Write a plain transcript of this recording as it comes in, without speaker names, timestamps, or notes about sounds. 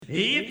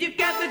If you've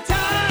got the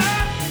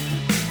time,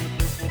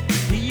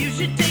 you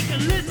should take a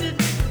listen.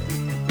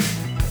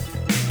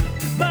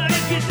 But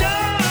if you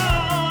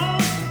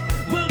don't,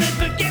 well then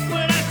forget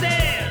what I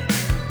said.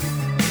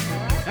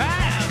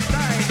 I'm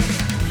sorry.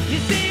 You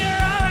see, you're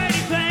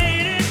already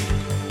played it,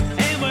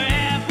 and we're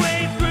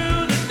halfway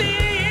through the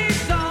theme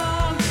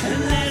song.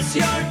 Unless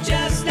you're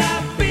just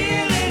not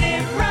feeling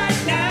it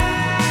right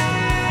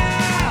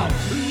now.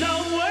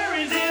 No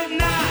worries if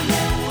not.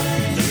 No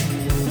worries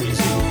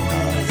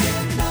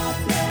if not.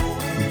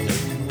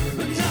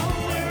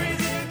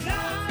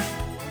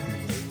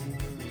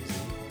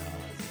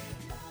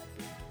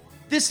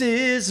 This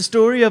is the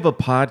story of a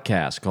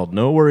podcast called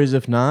No Worries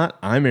If Not.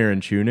 I'm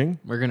Aaron Tuning.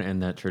 We're going to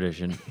end that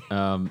tradition.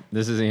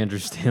 This is Andrew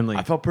Stanley.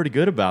 I felt pretty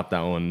good about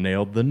that one.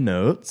 Nailed the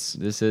notes.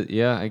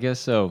 Yeah, I guess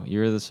so.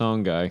 You're the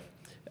song guy.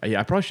 Yeah,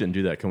 I probably shouldn't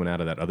do that coming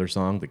out of that other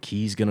song. The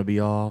key's going to be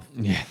off.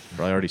 Yeah.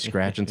 Probably already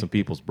scratching some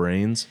people's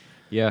brains.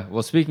 Yeah,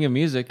 well, speaking of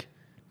music,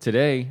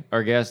 today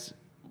our guest,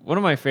 one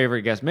of my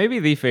favorite guests, maybe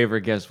the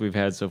favorite guest we've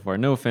had so far.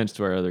 No offense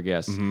to our other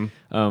guests.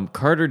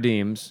 Carter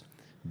Deems,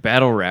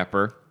 battle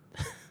rapper,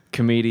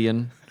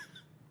 comedian,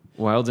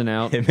 Wild and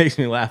Out, It makes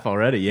me laugh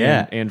already.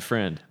 Yeah. and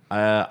friend.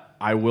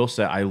 I will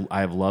say I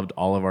have loved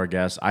all of our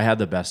guests. I had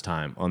the best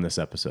time on this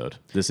episode,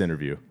 this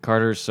interview.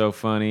 Carter's so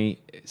funny,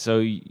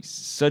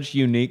 such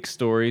unique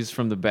stories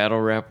from the battle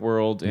rap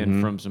world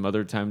and from some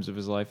other times of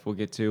his life we'll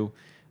get to.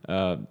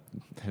 I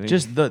think-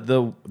 Just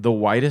the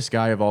whitest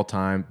guy of all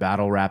time,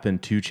 battle rapping,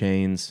 2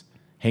 Chainz,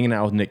 hanging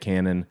out with Nick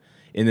Cannon.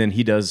 And then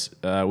he does,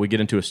 we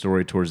get into a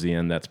story towards the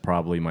end that's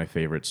probably my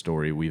favorite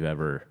story we've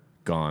ever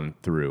gone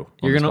through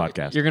on this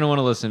podcast. You're gonna want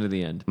to listen to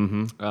the end.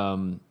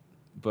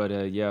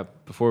 But yeah,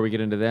 before we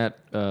get into that,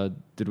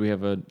 did we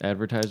have an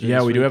advertiser? Yeah,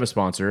 this we do week? have a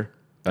sponsor.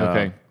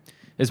 Okay,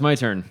 it's my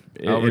turn.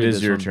 I'll It read is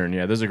this your one. turn.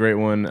 Yeah, this is a great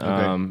one.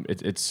 Okay.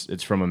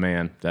 It's from a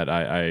man that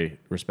I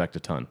respect a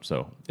ton.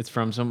 So It's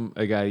from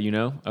a guy you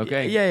know.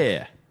 Okay.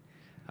 yeah.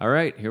 All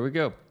right, here we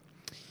go.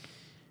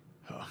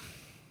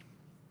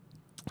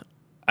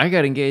 I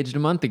got engaged a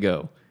month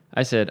ago.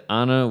 I said,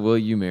 Anna, will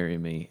you marry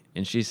me?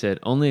 And she said,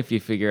 only if you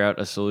figure out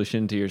a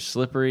solution to your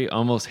slippery,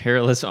 almost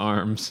hairless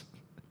arms.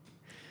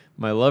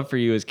 My love for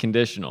you is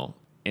conditional,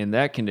 and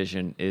that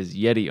condition is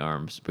Yeti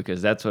arms,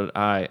 because that's what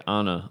I,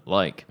 Anna,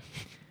 like.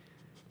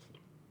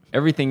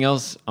 Everything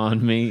else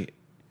on me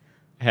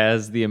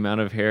has the amount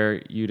of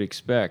hair you'd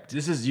expect.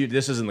 This is you.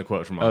 This isn't the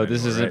quote from. Oh, Anna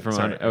this anymore, isn't right? from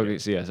Sorry. Anna. Okay,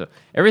 so yeah, so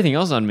everything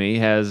else on me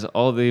has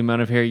all the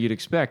amount of hair you'd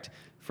expect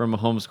from a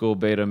homeschool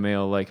beta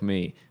male like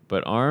me.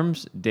 But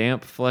arms,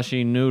 damp,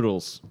 fleshy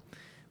noodles.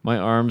 My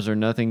arms are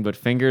nothing but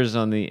fingers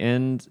on the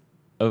end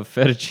of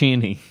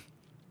fettuccine.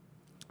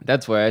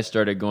 That's why I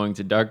started going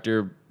to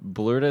Dr.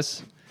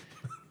 Blurtis.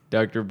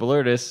 Dr.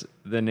 Blurtis,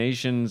 the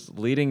nation's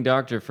leading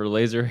doctor for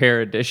laser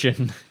hair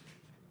addition.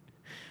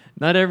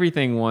 Not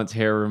everything wants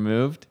hair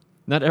removed.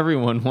 Not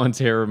everyone wants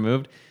hair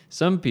removed.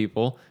 Some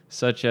people,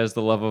 such as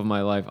the love of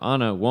my life,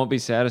 Anna, won't be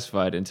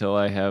satisfied until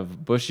I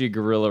have bushy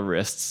gorilla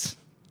wrists.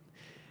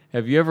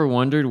 Have you ever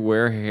wondered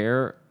where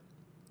hair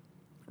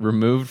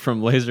removed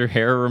from laser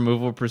hair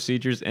removal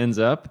procedures ends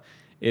up?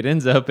 It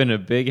ends up in a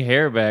big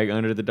hair bag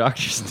under the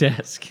doctor's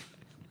desk.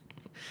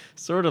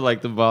 Sort of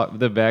like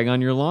the bag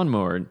on your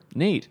lawnmower.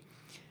 Neat.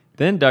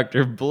 Then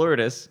Dr.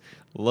 Blurtis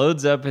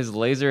loads up his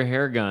laser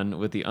hair gun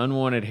with the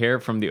unwanted hair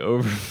from the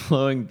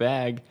overflowing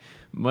bag,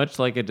 much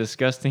like a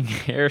disgusting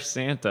hair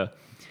Santa,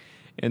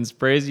 and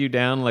sprays you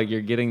down like you're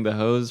getting the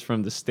hose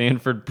from the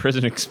Stanford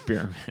prison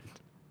experiment.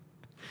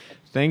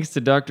 Thanks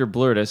to Dr.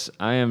 Blurtis,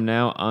 I am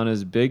now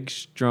Anna's big,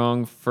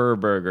 strong fur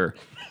burger.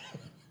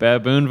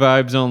 Baboon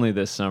vibes only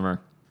this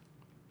summer.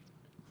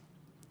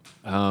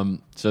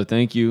 So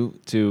thank you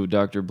to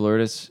Dr.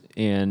 Blurtis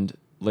and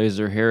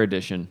Laser Hair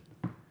Edition.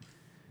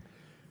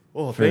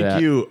 Well, for thank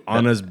that. you,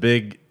 Anna's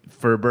big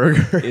fur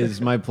burger. It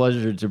is my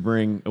pleasure to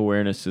bring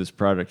awareness to this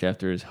product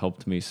after it has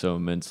helped me so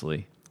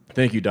immensely,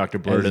 Thank you, Dr.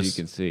 Blurtis. as you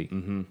can see.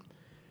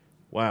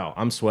 Wow,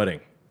 I'm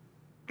sweating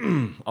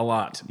a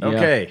lot. Yeah.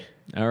 Okay.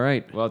 All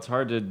right. Well, it's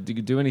hard to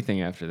do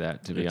anything after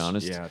that, to be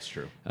honest. Yeah, it's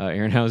true.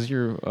 Aaron, how's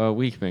your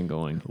week been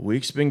going?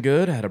 Week's been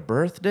good. I had a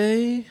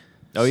birthday.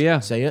 Oh, yeah.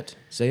 Say it.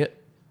 Say it.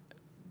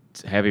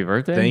 Happy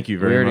birthday. Thank you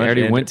very we much.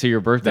 already Andrew. went to your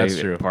birthday That's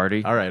true.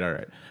 party. All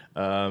right.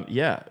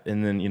 Yeah,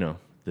 and then,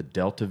 the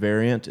Delta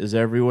variant is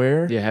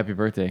everywhere. Yeah, happy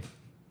birthday.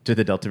 To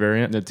the Delta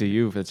variant? No, to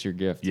you if that's your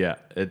gift. Yeah,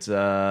 it's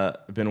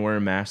been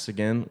wearing masks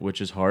again,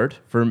 which is hard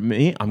for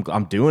me.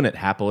 I'm doing it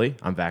happily.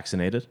 I'm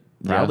vaccinated,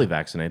 proudly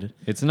vaccinated.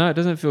 It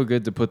doesn't feel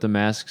good to put the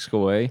masks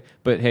away,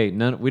 but hey,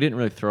 we didn't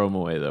really throw them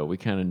away though. We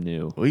kind of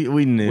knew.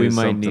 We knew We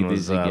might something need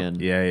was these up. again.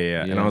 Yeah.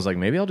 And Yeah. I was like,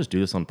 maybe I'll just do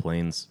this on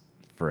planes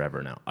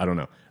forever now. I don't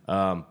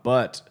know.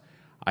 But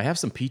I have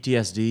some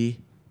PTSD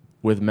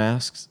with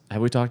masks.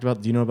 Have we talked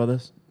about? Do you know about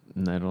this?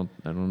 I don't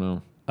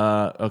know.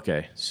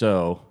 Okay,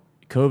 so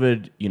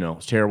COVID,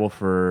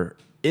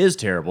 is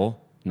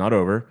terrible, not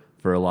over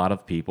for a lot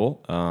of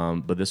people.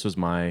 But this was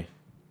my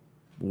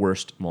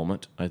worst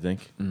moment, I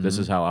think. This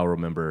is how I'll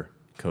remember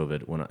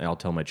COVID when I'll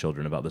tell my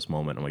children about this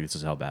moment. I'm like, this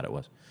is how bad it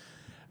was.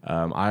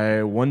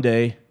 I one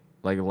day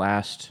like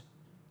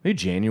maybe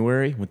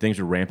January when things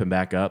were ramping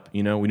back up.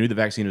 We knew the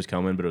vaccine was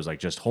coming, but it was like,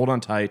 just hold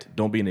on tight.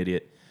 Don't be an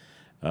idiot.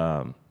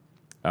 I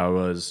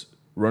was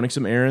running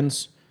some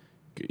errands,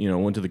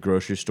 went to the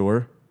grocery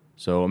store.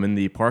 So I'm in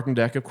the parking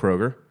deck of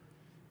Kroger.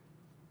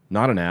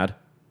 Not an ad.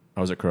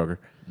 I was at Kroger.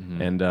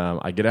 And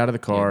I get out of the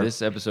car. Yeah,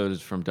 this episode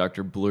is from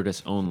Dr.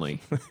 Blurtis only.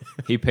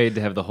 He paid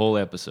to have the whole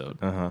episode.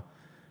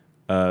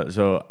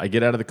 So I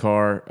get out of the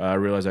car. I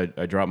realize I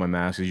dropped my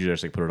mask. Usually I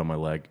just put it on my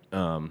leg.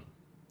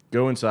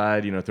 Go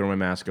inside, throw my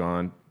mask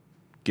on,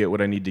 get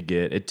what I need to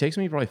get. It takes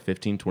me probably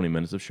 15, 20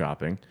 minutes of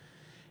shopping.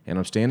 And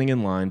I'm standing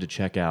in line to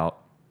check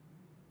out.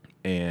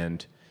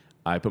 And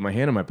I put my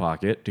hand in my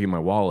pocket to get my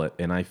wallet.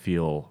 And I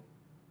feel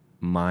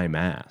my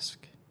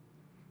mask.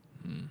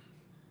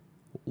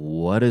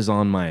 What is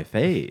on my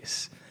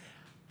face?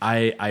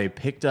 I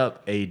picked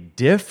up a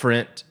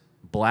different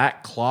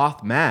black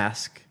cloth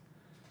mask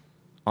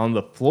on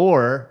the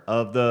floor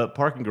of the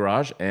parking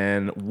garage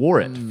and wore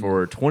it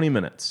for 20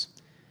 minutes.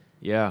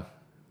 Yeah.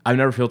 I've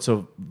never felt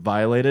so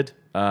violated.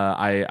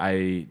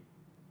 I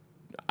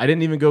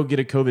didn't even go get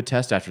a COVID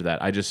test after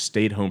that. I just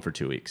stayed home for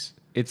 2 weeks.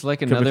 It's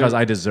like another... Because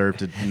I deserved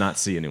to not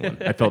see anyone.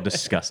 I felt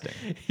disgusting.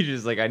 You're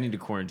just like, I need to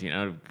quarantine.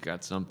 I've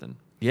got something.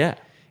 Yeah.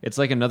 It's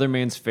like another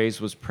man's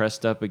face was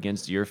pressed up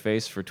against your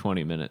face for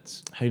 20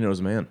 minutes. How do you know it was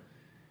a man?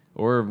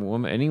 Or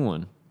woman,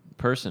 anyone,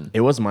 person.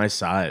 It was my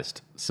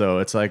sized. So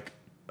it's like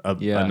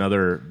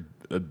another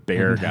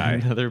bear guy.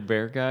 Another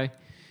bear guy?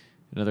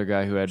 Another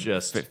guy who had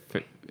Just-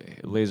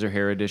 laser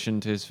hair addition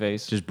to his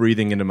face? Just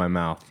breathing into my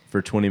mouth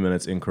for 20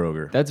 minutes in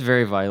Kroger. That's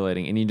very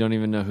violating, and you don't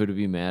even know who to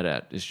be mad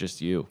at. It's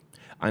just you.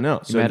 I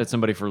know. You're mad at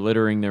somebody for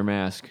littering their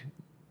mask.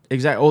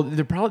 Exactly. Well,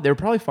 they're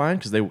probably fine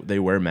because they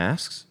wear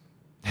masks.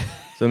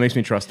 So it makes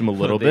me trust them a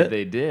little bit.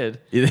 They did.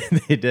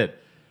 They did.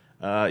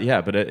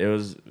 Yeah, but it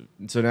was...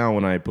 So now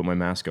when I put my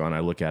mask on,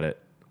 I look at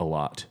it a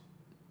lot.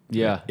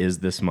 Yeah. Is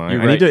this mine?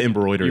 You I need to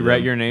embroider You them.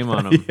 write your name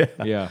on them.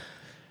 Yeah.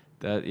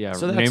 Yeah.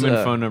 So name that's, and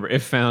phone number.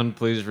 If found,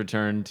 please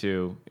return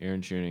to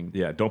Aaron Tuning.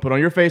 Yeah, don't put on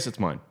your face. It's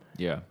mine.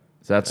 Yeah.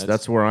 So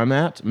that's where I'm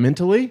at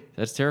mentally.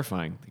 That's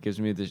terrifying. It gives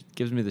me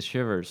the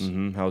shivers.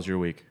 How's your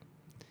week?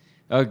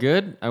 Oh,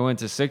 good. I went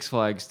to Six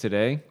Flags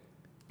today.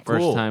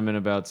 First Cool. time in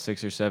about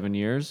 6 or 7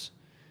 years.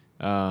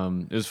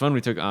 It was fun. We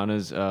took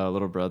Anna's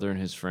little brother and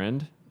his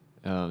friend.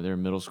 They're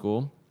in middle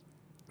school.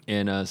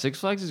 And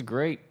Six Flags is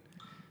great.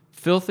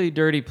 Filthy,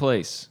 dirty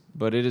place.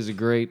 But it is a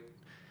great...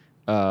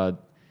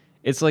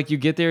 it's like you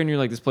get there and you're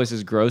like, this place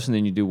is gross. And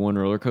then you do one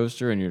roller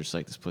coaster and you're just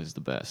like, this place is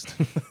the best.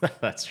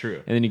 That's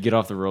true. And then you get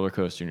off the roller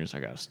coaster and you're just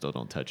like, I still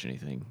don't touch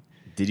anything.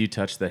 Did you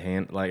touch the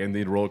hand? Like in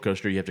the roller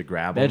coaster, you have to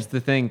grab them? That's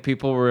the thing.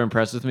 People were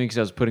impressed with me because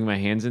I was putting my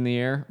hands in the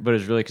air, but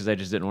it's really because I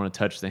just didn't want to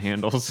touch the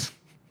handles.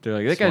 They're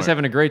like, that guy's Smart.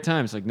 having a great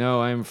time. It's like,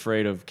 no, I'm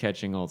afraid of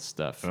catching all the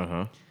stuff.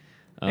 Uh-huh.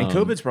 And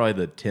COVID's probably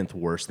the 10th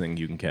worst thing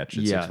you can catch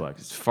at Six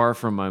Flags. It's far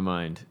from my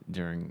mind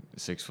during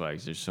Six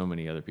Flags. There's so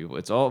many other people.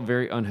 It's all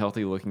very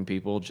unhealthy looking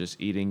people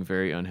just eating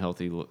very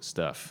unhealthy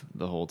stuff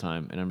the whole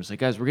time. And I'm just like,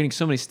 guys, we're getting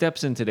so many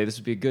steps in today. This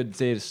would be a good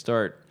day to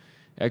start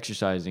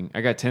exercising. I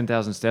got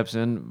 10,000 steps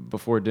in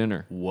before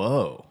dinner.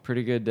 Whoa.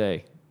 Pretty good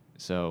day.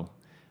 So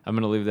I'm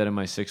going to leave that in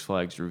my Six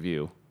Flags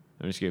review.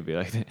 I'm just going to be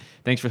like,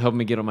 thanks for helping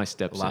me get on my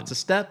steps Lots of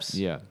steps.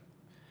 Yeah.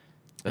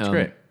 That's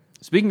great.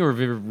 Speaking of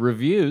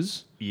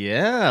reviews...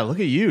 Yeah, look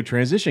at you,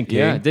 transition king.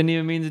 Yeah, didn't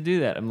even mean to do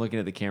that. I'm looking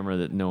at the camera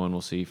that no one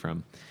will see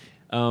from.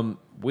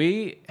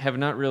 We have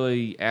not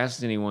really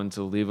asked anyone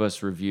to leave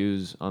us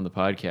reviews on the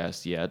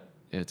podcast yet.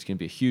 It's going to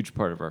be a huge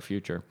part of our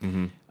future.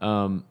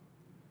 Aaron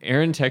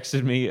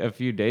texted me a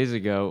few days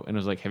ago and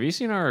was like, have you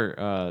seen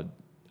our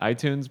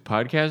iTunes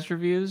podcast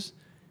reviews?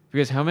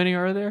 Because how many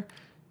are there?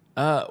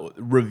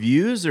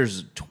 Reviews,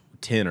 there's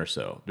 10 or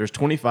so. There's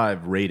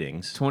 25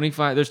 ratings.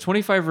 25. There's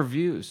 25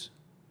 reviews.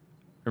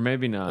 Or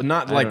maybe not.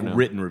 Not I like don't know.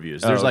 written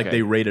reviews. Oh, There's like okay.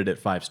 they rated it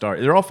 5 stars.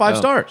 They're all 5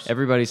 stars.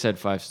 Everybody said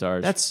 5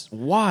 stars. That's We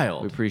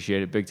wild.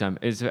 appreciate it big time.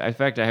 In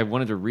fact, I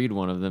wanted to read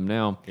one of them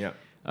now. Yeah.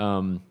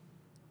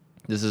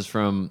 This is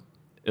from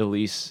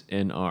Elise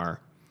NR.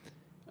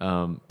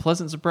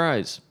 Pleasant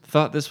surprise.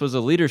 Thought this was a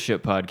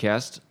leadership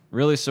podcast.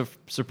 Really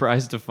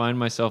surprised to find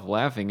myself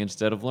laughing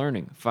instead of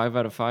learning. 5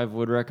 out of 5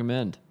 would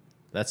recommend.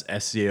 That's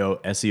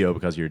SEO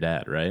because of your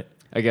dad, right?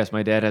 I guess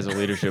my dad has a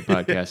leadership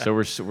podcast, so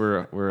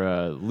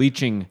we're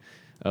leeching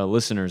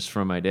listeners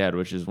from my dad,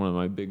 which is one of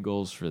my big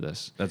goals for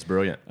this. That's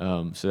brilliant.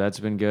 So that's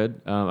been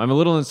good. I'm a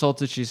little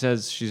insulted. She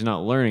says she's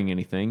not learning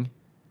anything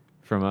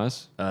from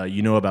us.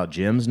 You know about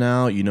gyms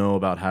now. You know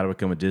about how to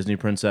become a Disney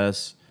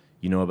princess.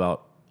 You know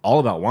all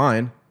about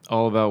wine.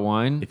 All about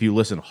wine. If you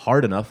listen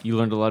hard enough. You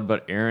learned a lot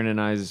about Aaron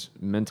and I's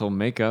mental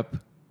makeup.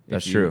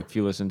 That's true. If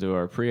you listen to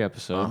our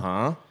pre-episode.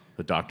 Uh-huh.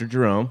 With Dr.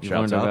 Jerome. You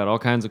Shouts learned out. about all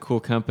kinds of cool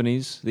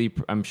companies that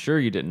I'm sure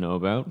you didn't know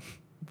about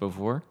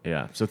before.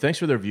 Yeah. So thanks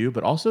for the review,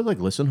 but also like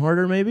listen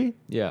harder maybe.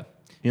 Yeah.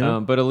 You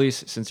know? But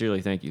Elise,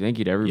 sincerely, thank you. Thank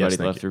you to everybody Yes,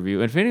 that thank left you. a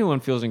review. And if anyone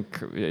feels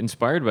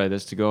inspired by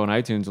this to go on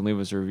iTunes and leave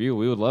us a review,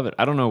 we would love it.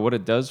 I don't know what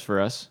it does for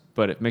us,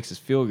 but it makes us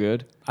feel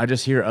good. I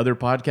just hear other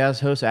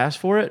podcast hosts ask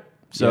for it.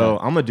 So Yeah.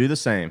 I'm gonna do the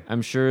same.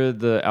 I'm sure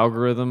the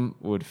algorithm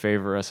would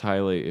favor us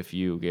highly if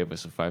you gave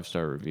us a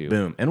 5-star review.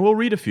 Boom. And we'll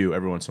read a few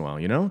every once in a while.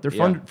 You know, they're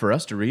fun Yeah. for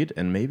us to read,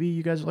 and maybe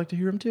you guys would like to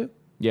hear them too.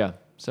 Yeah,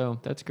 so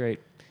that's great.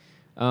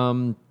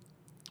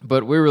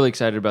 But we're really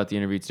excited about the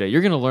interview today. You're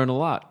going to learn a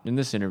lot in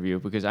this interview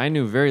because I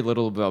knew very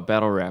little about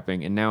battle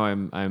rapping, and now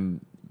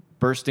I'm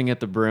bursting at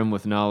the brim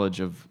with knowledge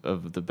of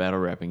the battle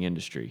rapping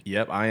industry.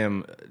 Yep, I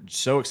am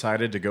so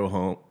excited to go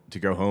home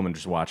and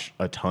just watch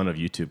a ton of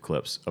YouTube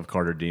clips of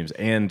Carter Deems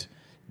and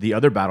the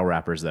other battle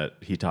rappers that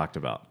he talked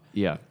about.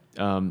 Yeah,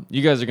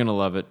 you guys are going to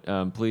love it.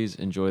 Please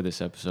enjoy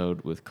this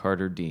episode with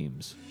Carter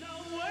Deems. No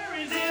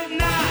worries if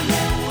not.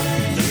 No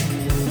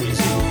worries if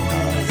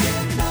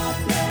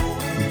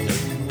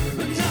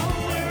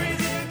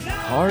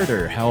not.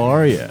 Carter, how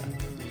are you?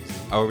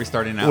 Oh, are we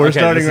starting now? We're Okay,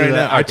 starting this is right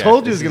it. now. I Okay.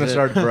 told you it was This going is to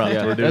it. start abrupt.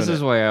 Yeah, We're doing this it.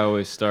 is why I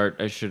always start.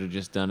 I should have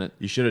just done it.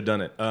 You should have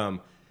done it.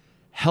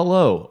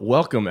 Hello,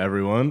 welcome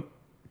everyone.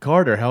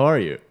 Carter, how are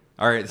you?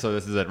 All right, so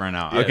this is it right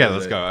now. Yeah, Okay, that's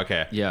let's it. go.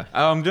 Okay. Yeah.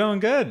 Oh, I'm doing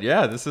good.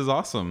 Yeah, this is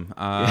awesome.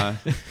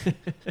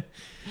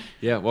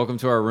 Yeah, welcome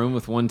to our room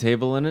with one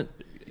table in it.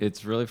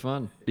 It's really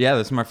fun. Yeah,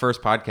 this is my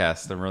first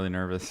podcast. I'm really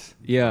nervous.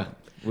 Yeah,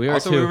 we are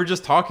Also, too. we were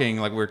just talking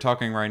like we're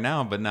talking right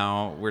now, but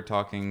now we're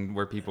talking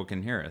where people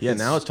can hear us. Yeah,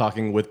 now it's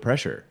talking with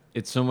pressure.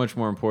 It's so much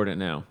more important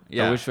now.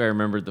 Yeah. I wish I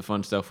remembered the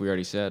fun stuff we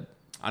already said.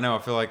 I know. I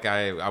feel like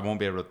I won't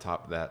be able to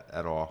top that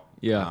at all.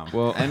 Yeah,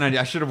 well- and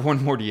I should have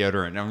worn more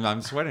deodorant.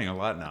 I'm sweating a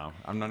lot now.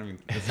 I'm not even.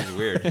 This is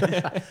weird.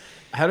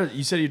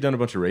 You said you've done a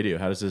bunch of radio.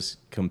 How does this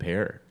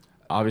compare?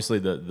 Obviously,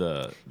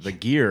 the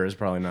gear is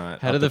probably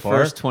not. How up did to the par.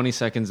 first 20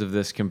 seconds of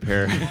this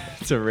compare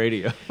to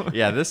radio?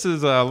 Yeah, this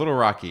is a little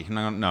rocky.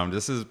 No,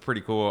 this is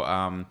pretty cool.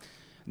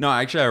 No,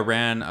 actually, I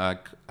ran a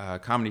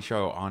comedy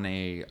show on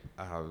a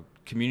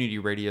community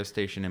radio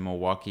station in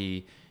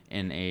Milwaukee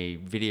in a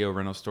video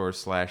rental store /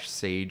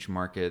 Sage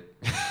Market.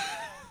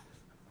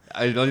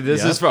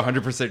 This Yeah. is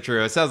 100%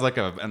 true. It sounds like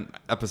an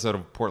episode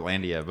of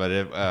Portlandia, but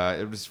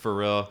it was for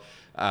real.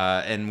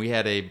 And we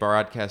had a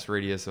broadcast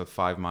radius of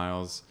 5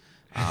 miles.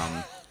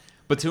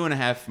 But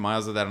 2.5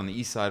 miles of that on the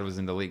east side was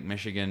into Lake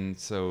Michigan.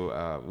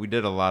 So we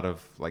did a lot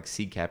of like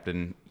sea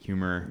captain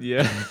humor.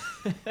 Yeah.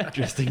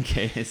 Just in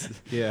case.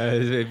 Yeah,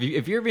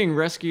 if you're being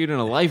rescued in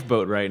a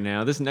lifeboat right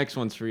now, this next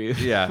one's for you.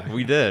 Yeah,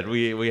 we did.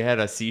 We had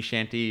a sea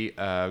shanty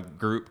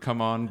group come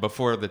on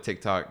before the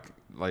TikTok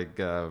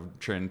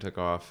trend took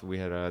off. We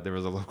had there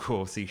was a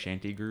local sea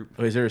shanty group.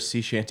 Oh, is there a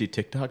sea shanty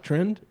TikTok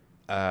trend?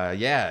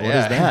 Yeah. What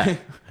is that?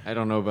 I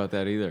don't know about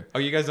that either. Oh,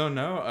 you guys don't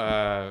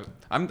know?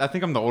 I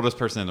think I'm the oldest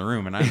person in the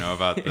room, and I know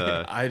about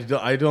the.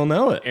 I don't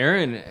know it.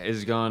 Aaron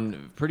has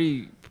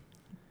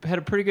had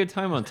a pretty good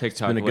time on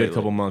TikTok. been a good lately.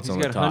 couple months He's on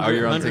the got top. Oh,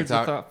 you're on hundreds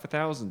TikTok? of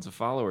thousands of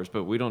followers,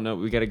 but we don't know.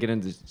 We got to get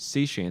into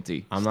sea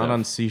shanty. I'm stuff. not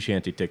on sea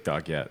shanty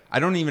TikTok yet. I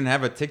don't even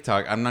have a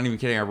TikTok. I'm not even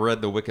kidding. I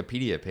read the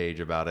Wikipedia page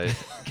about it.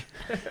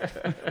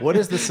 What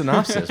is the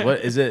synopsis? What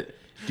is it?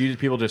 Do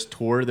people just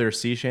tour their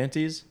sea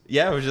shanties?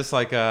 Yeah, it was just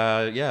like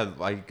I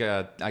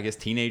guess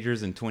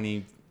teenagers and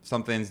 20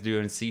 somethings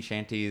doing sea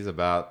shanties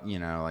about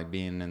like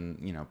being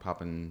in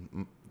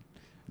popping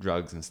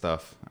drugs and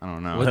stuff. I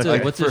don't know.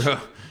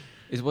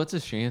 What's a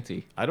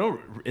shanty? I don't.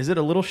 Is it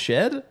a little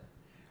shed?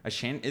 A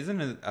shanty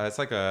isn't it? It's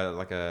like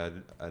a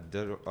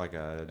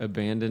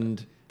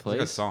Abandoned it's like a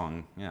place.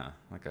 song. Yeah,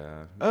 like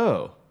a.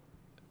 Oh.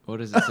 What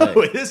does it say?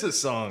 Oh, it is a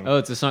song. Oh,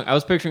 it's a song. I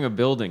was picturing a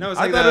building. No, it's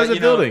I like thought it was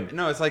a building.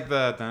 No, it's like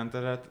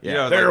the.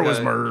 yeah. There was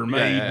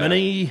mermaid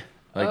money.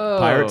 Like Oh.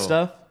 pirate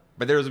stuff.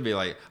 But theirs would be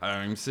like,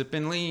 I'm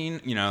sipping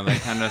lean,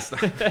 that kind of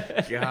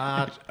stuff.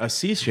 God. A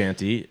sea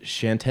shanty,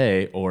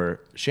 shanty, or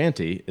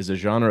shanty, is a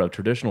genre of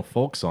traditional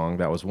folk song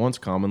that was once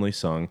commonly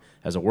sung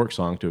as a work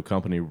song to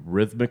accompany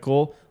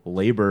rhythmical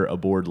labor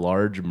aboard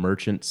large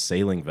merchant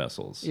sailing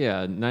vessels.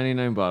 Yeah,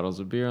 99 bottles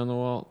of beer on the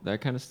wall,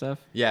 that kind of stuff.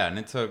 Yeah, and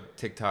it took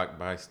TikTok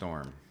by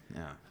storm.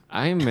 Yeah.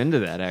 I'm into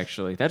that,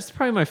 actually. That's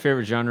probably my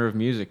favorite genre of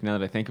music now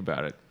that I think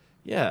about it.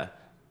 Yeah,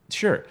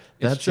 sure.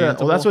 It's That's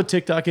chantable. that's what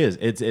TikTok is.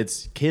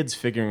 It's kids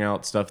figuring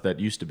out stuff that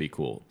used to be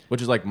cool,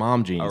 which is like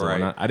mom jeans. Oh, and right.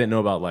 whatnot. I didn't know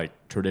about like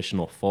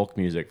traditional folk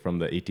music from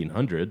the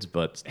 1800s,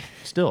 but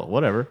still,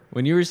 whatever.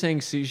 When you were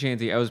saying sea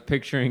shanty, I was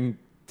picturing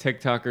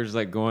TikTokers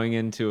like going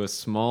into a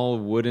small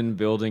wooden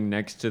building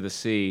next to the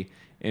sea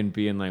and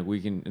being like,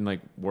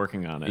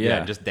 working on it.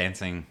 Yeah. Just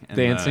dancing.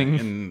 Dancing.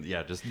 And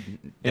just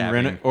And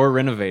dabbing or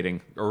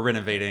renovating. or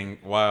renovating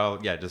while,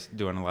 just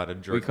doing a lot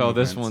of jerk We call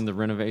this movements. one the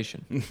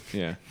renovation.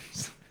 Yeah.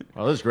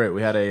 Well, this is great.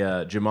 We had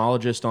a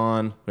gemologist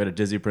on, we had a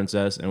Disney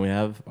princess, and we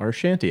have our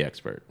shanty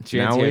expert.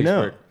 Now we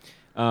know.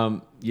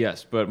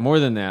 Yes, but more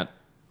than that,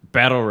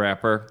 battle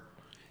rapper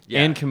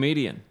Yeah. and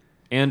comedian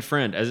and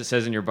friend, as it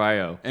says in your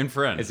bio. And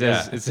friend. It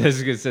says yeah.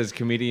 it says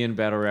comedian,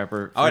 battle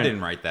rapper. Oh, I friend.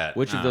 didn't write that.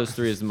 Which of No. those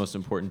three is the most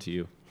important to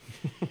you?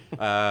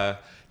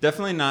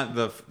 Definitely not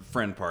the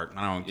friend part.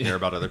 I don't care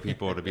about other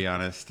people, to be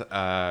honest.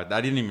 I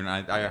didn't even.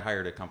 I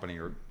hired a company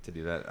to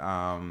do that.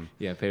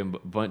 Yeah, pay them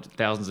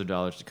thousands of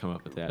dollars to come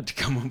up with that. To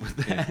come up with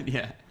that.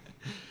 Yeah.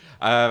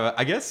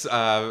 I guess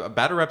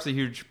battle rap's a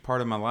huge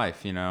part of my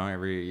life. You know,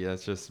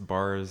 it's just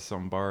bars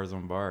on bars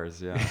on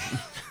bars. Yeah,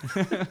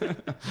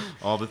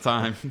 all the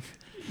time.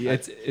 Yeah,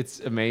 it's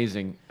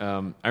amazing.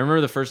 I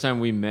remember the first time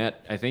we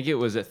met. I think it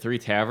was at Three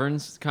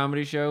Taverns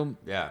comedy show.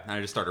 Yeah, and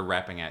I just started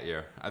rapping at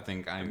you. I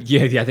think I'm.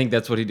 Yeah, I think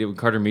that's what he did when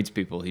Carter Meets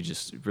People. He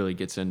just really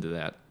gets into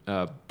that.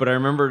 But I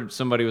remember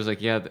somebody was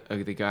like, "Yeah,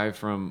 the guy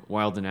from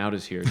Wild and Out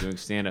is here doing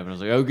stand up," and I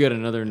was like, "Oh, good,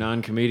 another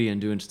non-comedian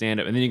doing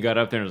stand up." And then he got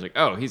up there and I was like,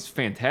 "Oh, he's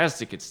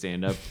fantastic at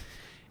stand up,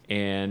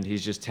 and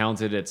he's just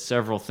talented at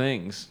several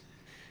things."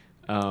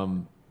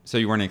 So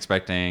you weren't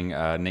expecting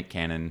Nick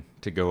Cannon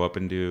to go up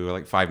and do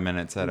like 5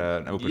 minutes at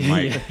an open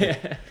mic?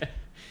 Yeah.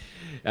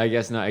 I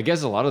guess not. I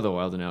guess a lot of the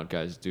Wild and Out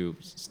guys do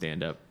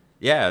stand up.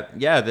 Yeah.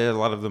 A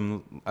lot of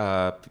them.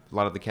 A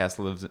lot of the cast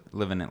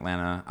live in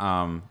Atlanta.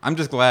 I'm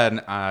just glad.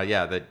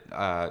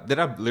 That did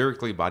I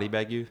lyrically body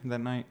bag you that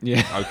night?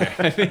 Yeah. Okay.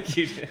 I think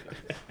you did.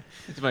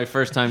 It's my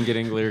first time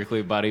getting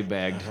lyrically body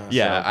bagged.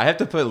 Yeah, I have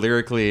to put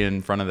lyrically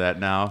in front of that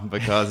now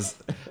because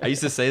I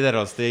used to say that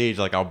on stage,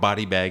 like I'll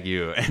body bag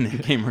you, and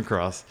it came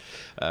across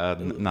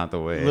not the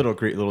way.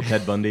 Little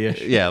Ted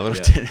Bundy-ish. Yeah, a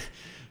little. Yeah.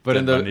 But Ted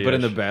in the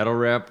Bundy-ish. battle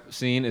rap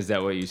scene, is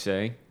that what you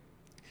say?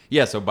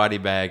 Yeah, so body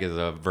bag is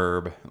a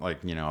verb,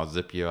 like I'll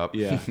zip you up.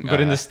 Yeah.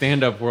 But in the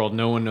stand up world,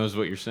 no one knows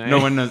what you're saying. no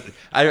one knows.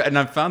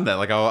 I've found that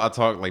like I'll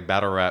talk like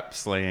battle rap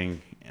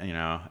slang,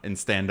 in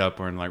stand up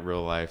or in like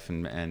real life,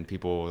 and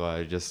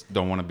people just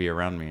don't want to be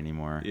around me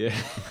anymore. Yeah.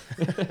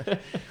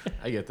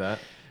 I get that.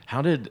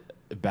 How did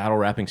battle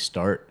rapping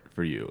start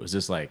for you? Is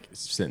this like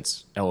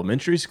since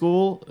elementary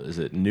school? Is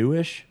it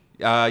newish?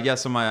 Yeah.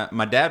 So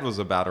my dad was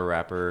a battle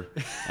rapper,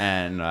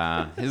 and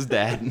his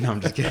dad. No,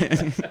 I'm just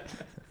kidding.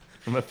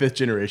 I'm a 5th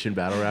generation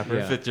battle rapper.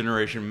 Yeah. 5th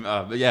generation.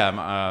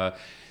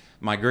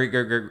 My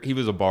great he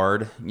was a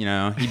bard.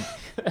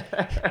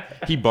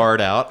 He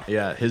barred out.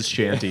 Yeah, his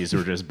shanties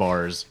were just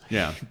bars.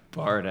 Yeah.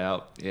 Barred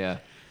out. Yeah.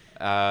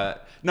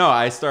 No,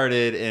 I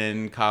started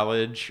in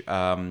college.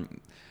 A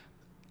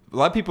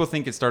lot of people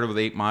think it started with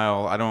 8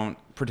 Mile. I don't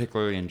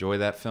particularly enjoy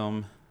that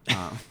film.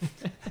 I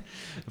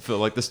feel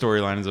like the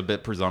storyline is a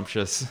bit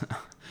presumptuous.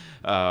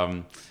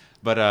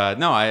 But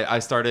no, I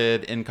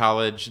started in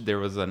college. There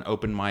was an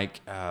open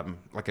mic,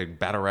 like a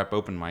battle rap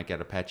open mic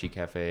at Apache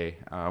Cafe.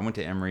 I went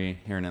to Emory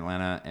here in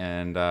Atlanta,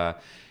 and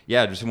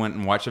just went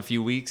and watched a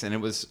few weeks. And it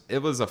was a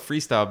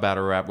freestyle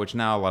battle rap, which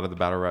now a lot of the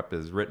battle rap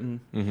is written.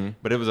 Mm-hmm.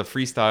 But it was a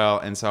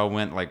freestyle, and so I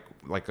went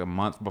like a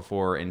month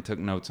before and took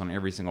notes on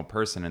every single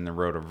person, and then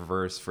wrote a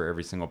verse for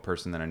every single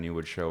person that I knew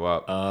would show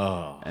up.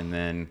 Oh. And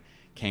then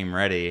came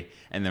ready,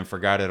 and then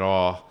forgot it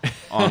all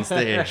on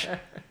stage.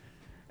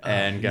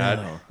 And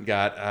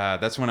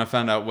that's when I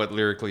found out what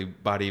lyrically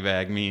body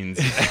bag means.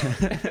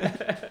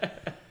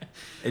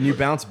 And you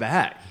bounce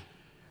back.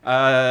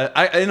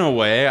 In a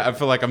way, I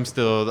feel like I'm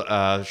still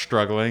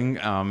struggling,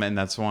 and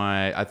that's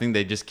why I think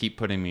they just keep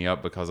putting me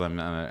up because I'm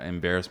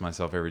embarrass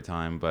myself every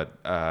time. But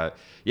it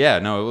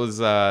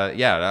was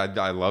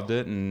I loved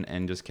it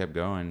and just kept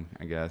going,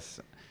 I guess.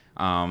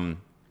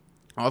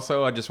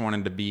 Also, I just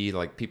wanted to be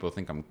like people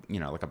think I'm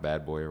like a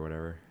bad boy or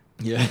whatever.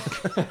 Yeah.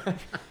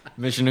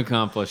 Mission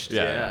accomplished.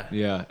 Yeah.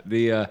 Yeah.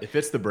 It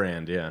fits the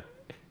brand, yeah.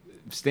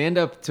 Stand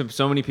up to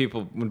so many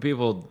people, when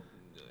people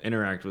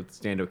interact with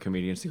stand up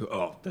comedians, they go,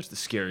 "Oh, that's the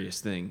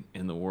scariest thing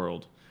in the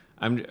world."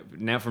 From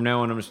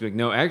now on, I'm just like,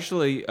 no,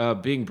 actually,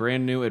 being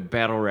brand new at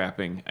battle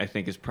rapping, I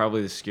think is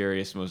probably the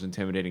scariest, most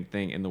intimidating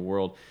thing in the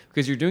world,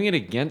 because you're doing it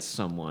against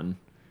someone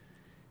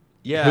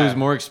who's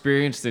more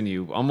experienced than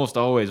you, almost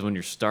always when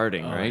you're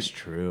starting, right? That's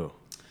true.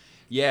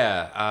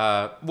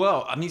 Yeah.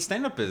 Well, I mean,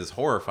 stand-up is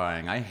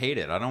horrifying. I hate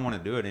it. I don't want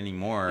to do it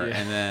anymore. Yeah.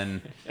 And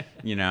then,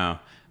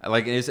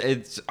 like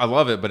it's I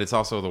love it, but it's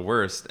also the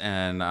worst.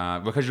 And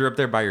because you're up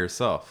there by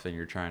yourself and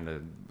you're trying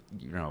to,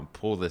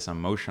 pull this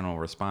emotional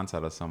response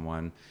out of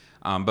someone.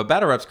 But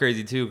battle rap's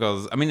crazy too,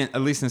 because I mean,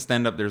 at least in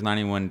stand-up, there's not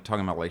anyone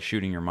talking about like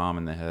shooting your mom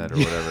in the head or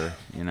whatever,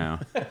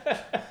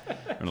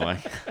 or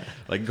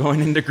like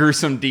going into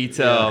gruesome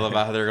detail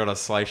about how they're gonna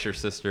slice your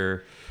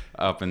sister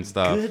up and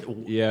stuff.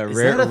 Yeah, Is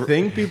that a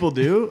thing people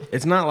do?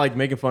 It's not like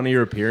making fun of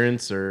your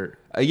appearance or...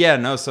 So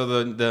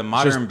the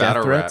modern just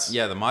battle death rap, threats?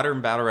 the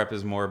modern battle rap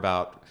is more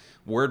about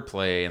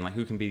wordplay and like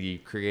who can be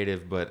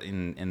creative, but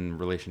in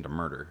relation to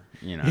murder,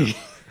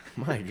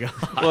 My God.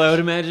 Well, I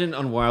would imagine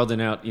on Wild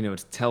and Out,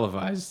 it's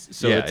televised,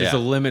 so there's a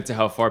limit to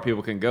how far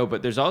people can go.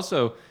 But there's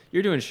also,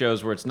 you're doing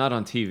shows where it's not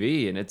on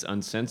TV and it's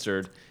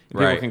uncensored. And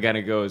Right. people can kind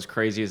of go as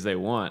crazy as they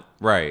want.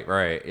 Right,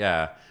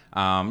 yeah.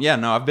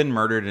 No, I've been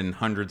murdered in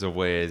hundreds of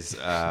ways.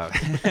 Do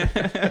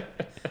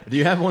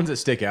you have ones that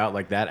stick out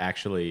like that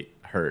actually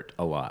hurt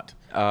a lot?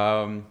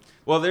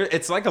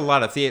 It's like a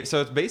lot of theater.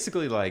 So it's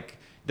basically like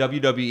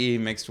WWE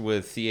mixed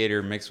with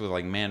theater, mixed with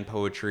like man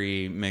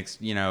poetry, mixed.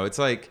 It's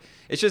like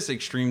it's just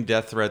extreme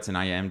death threats and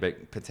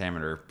iambic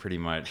pentameter, pretty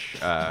much.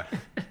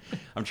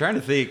 I'm trying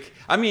to think.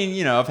 I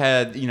mean, I've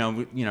had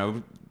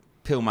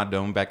peel my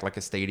dome back like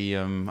a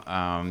stadium.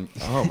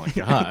 Oh my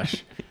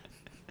gosh.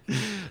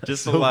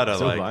 Just So- a lot of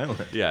so like,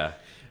 violent. yeah.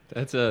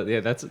 That's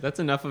that's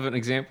enough of an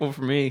example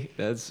for me.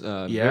 That's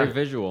very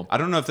visual. I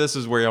don't know if this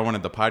is where y'all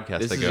wanted the podcast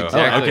This to is go.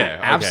 exactly- Okay,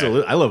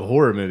 absolutely. I love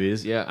horror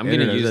movies. Yeah, I'm And,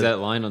 gonna you know, use that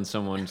line on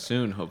someone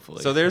soon,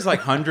 hopefully. So there's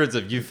like hundreds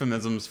of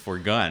euphemisms for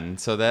gun.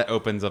 So that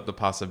opens up the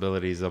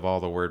possibilities of all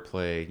the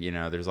wordplay. You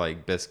know, there's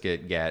like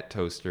biscuit, gat,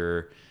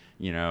 toaster,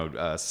 you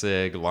know,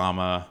 sig,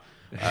 llama,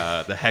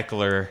 the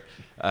heckler.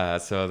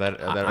 So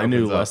that I knew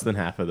opens up. less than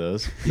half of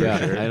those. for yeah,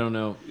 sure. I don't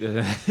know.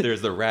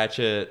 There's the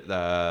ratchet.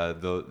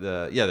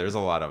 There's a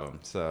lot of them.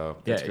 So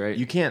That's great.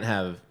 You can't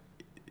have.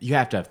 You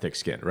have to have thick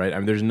skin, right? I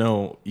mean, there's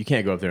no. You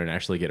can't go up there and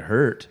actually get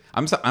hurt.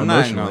 I'm not even gonna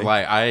Emotionally.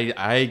 lie.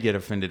 I get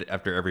offended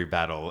after every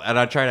battle, and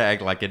I try to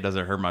act like it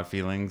doesn't hurt my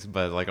feelings.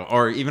 But like,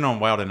 or even on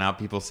Wild and Out,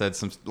 people said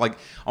some like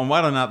on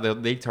Wild and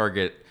Out they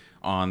target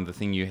on the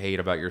thing you hate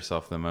about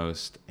yourself the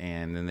most,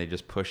 and then they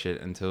just push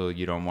it until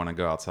you don't want to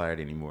go outside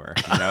anymore.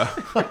 You know?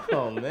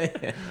 Oh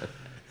man,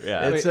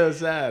 Yeah. it's so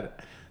sad.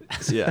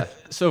 Yeah.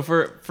 So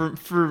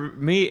for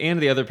me and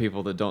the other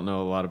people that don't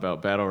know a lot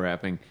about battle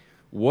rapping,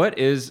 what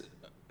is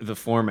the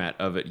format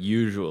of it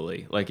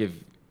usually? Like if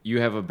you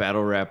have a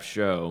battle rap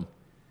show,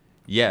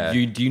 Yeah. do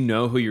you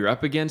know who you're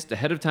up against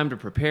ahead of time to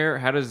prepare?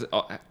 How does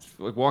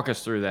walk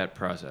us through that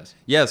process?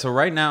 Yeah, so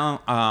right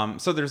now,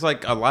 so there's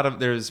like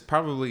there's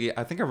probably,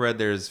 I think I read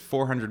there's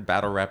 400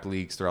 battle rap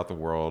leagues throughout the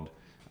world.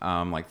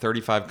 Like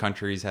 35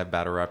 countries have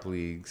battle rap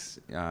leagues.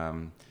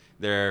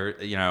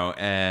 You know,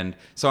 and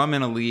so I'm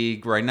in a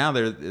league right now.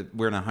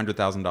 We're in a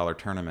 $100,000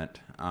 tournament.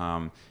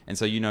 And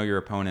so you know your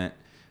opponent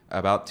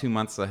about 2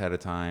 months ahead of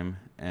time.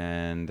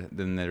 And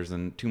then there's a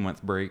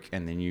 2-month break,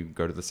 and then you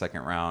go to the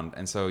second round.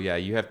 And so, yeah,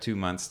 you have 2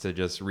 months to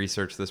just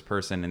research this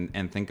person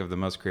and think of the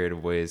most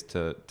creative ways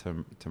to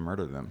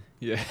murder them.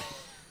 Yeah.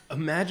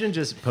 Imagine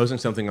just posting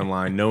something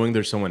online, knowing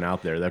there's someone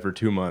out there that for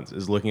 2 months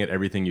is looking at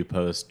everything you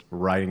post,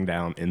 writing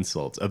down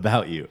insults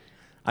about you.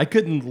 I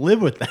couldn't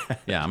live with that.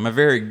 Yeah, I'm a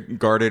very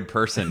guarded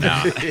person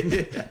now.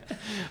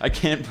 I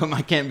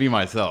can't be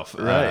myself.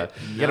 Right.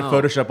 You got to no.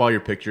 Photoshop all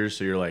your pictures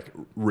so you're like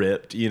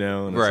ripped, you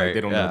know, and it's Right, like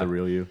they don't yeah. know the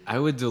real you. I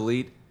would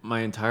delete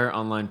my entire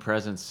online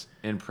presence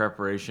in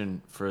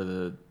preparation for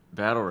the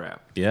battle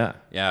rap. Yeah.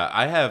 Yeah,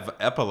 I have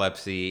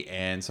epilepsy,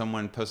 and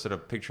someone posted a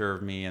picture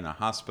of me in a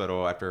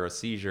hospital after a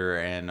seizure,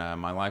 and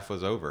my life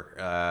was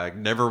over.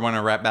 Never won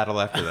a rap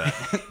battle after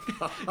that.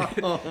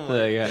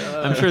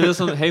 I'm sure this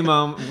will. Hey,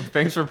 Mom,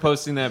 thanks for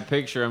posting that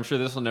picture. I'm sure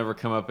this will never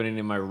come up in any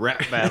of my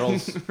rap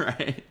battles.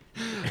 Right.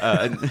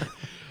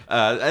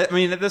 I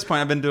mean, at this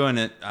point, I've been doing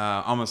it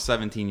almost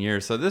 17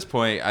 years. So at this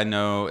point, I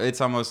know it's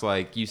almost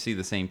like you see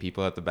the same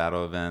people at the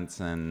battle events,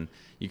 and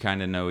you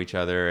kind of know each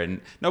other, and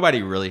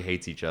nobody really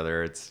hates each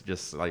other. It's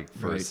just like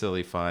for Right.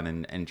 silly fun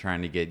and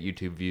trying to get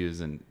YouTube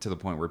views and to the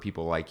point where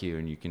people like you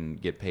and you can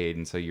get paid.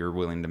 And so you're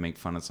willing to make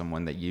fun of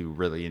someone that you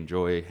really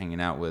enjoy hanging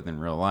out with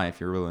in real life.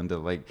 You're willing to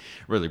like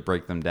really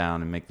break them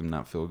down and make them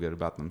not feel good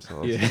about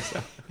themselves. Yeah.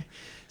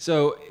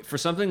 So for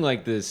something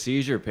like the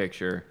seizure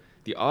picture,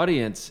 the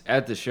audience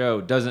at the show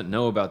doesn't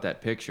know about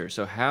that picture.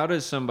 So how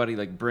does somebody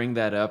like bring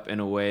that up in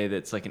a way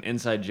that's like an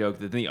inside joke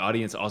that the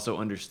audience also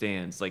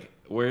understands? Like,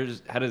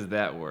 how does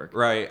that work?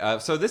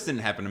 Right. So this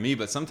didn't happen to me,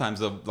 but sometimes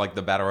the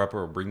battle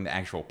rapper will bring the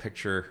actual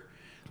picture.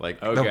 Like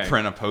they'll Okay.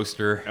 print a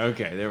poster.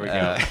 Okay, there we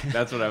go.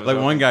 That's what I was Like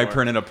one hoping guy for.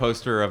 printed a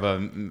poster of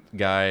a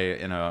guy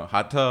in a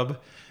hot tub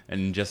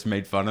and just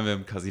made fun of him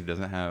because he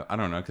doesn't have, I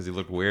don't know, because he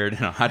looked weird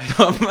in a hot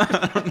tub.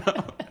 I don't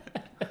know.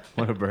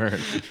 What a burn.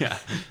 Yeah.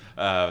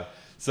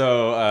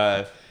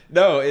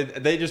 No,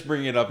 they just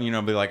bring it up, you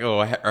know, be like, oh,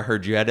 I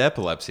heard you had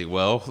epilepsy.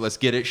 Well, let's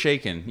get it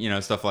shaken, you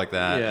know, stuff like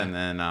that. Yeah. And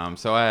then,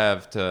 so I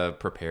have to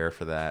prepare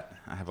for that.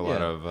 I have a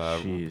lot Yeah.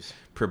 of Jeez.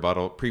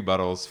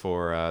 pre-buttles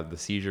for the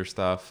seizure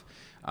stuff.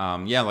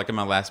 Yeah, like in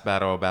my last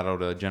battle, I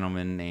battled a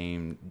gentleman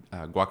named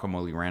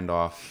Guacamole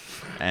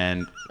Randolph.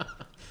 And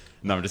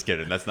no, I'm just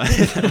kidding. That's not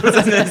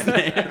his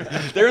name.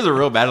 There's a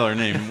real battler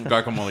named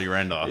Guacamole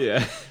Randolph.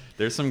 Yeah.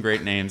 There's some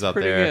great names out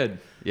Pretty there. good.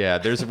 Yeah,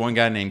 there's one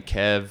guy named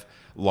Kev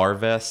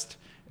Larvest.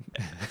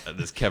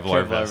 This Kev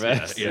Larvest.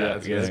 Larvest. Yeah, Yeah,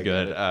 it's that's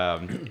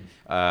good.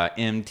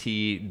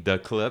 MT the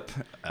Clip.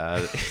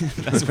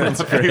 That's one of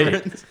my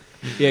favorites.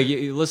 Yeah,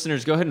 you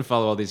listeners, go ahead and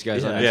follow all these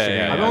guys on Instagram.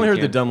 yeah. I've only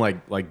heard the dumb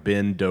like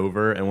Ben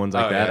Dover and ones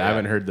like Oh, that. yeah, I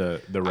haven't yeah. heard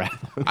the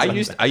rap.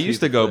 I used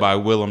to go by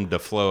Willem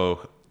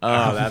Dafoe.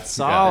 Oh, that's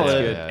solid. That's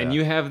good. Yeah. And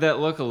you have that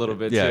look a little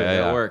bit Yeah, too. yeah, That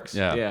yeah. works.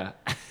 Yeah.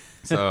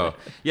 So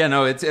yeah,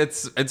 no,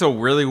 it's a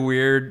really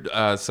weird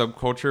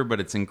subculture, but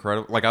it's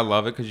incredible. Like I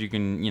love it because you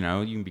can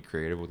be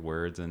creative with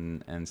words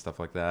and stuff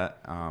like that.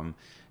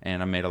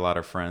 And I made a lot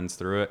of friends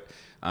through it.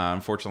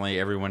 Unfortunately,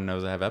 everyone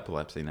knows I have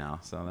epilepsy now,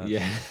 so that's,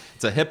 Yeah.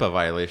 it's a HIPAA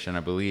violation,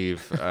 I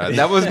believe.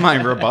 That was my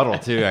rebuttal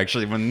too.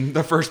 Actually, when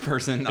the first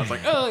person, I was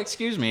like, "Oh,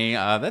 excuse me,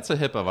 that's a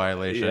HIPAA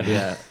violation."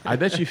 Yeah. I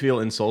bet you feel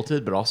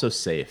insulted, but also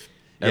safe.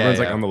 Everyone's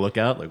like yeah. on the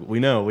lookout. Like, we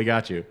know, we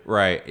got you.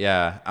 Right,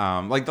 yeah.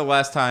 Like the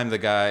last time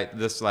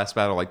this last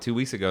battle, like 2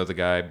 weeks ago, the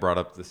guy brought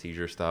up the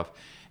seizure stuff.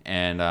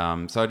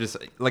 And so I just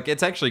like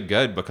it's actually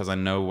good because I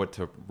know what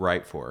to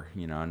write for.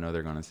 You know, I know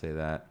they're going to say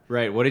that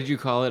Right. What did you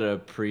call it? A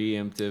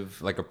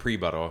preemptive. like a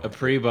pre-buttal. A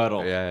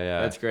pre-buttal. Yeah,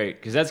 yeah. That's great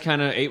because that's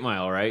kind of 8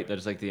 Mile, right?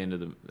 That's like the end of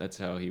the. That's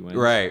how he wins.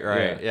 Right.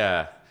 Yeah.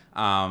 Yeah.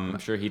 I'm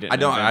sure he didn't I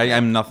don't. invent that.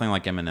 I'm nothing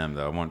like Eminem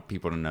though. I want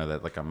people to know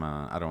that. Like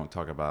I don't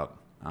talk about.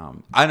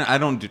 I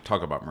don't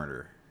talk about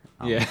murder.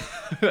 Yeah,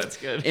 that's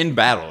good. In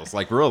battles,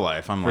 like real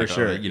life, I'm For like,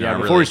 sure. you know, yeah,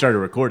 before really, we started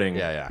recording,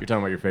 Yeah, yeah. you're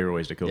talking about your favorite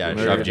ways to kill yeah, I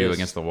people. shoved you this.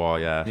 against the wall.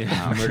 Yeah.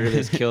 Yeah, murder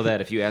this, kill that.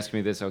 If you ask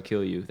me this, I'll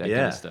kill you. That kind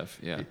Yeah. of stuff.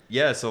 Yeah.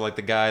 Yeah, so like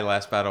the guy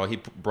last battle, he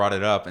brought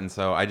it up, and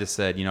so I just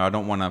said, you know, I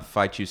don't want to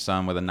fight you,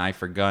 son, with a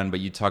knife or gun, but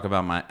you talk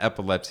about my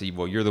epilepsy.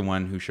 Well, you're the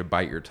one who should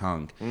bite your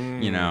tongue,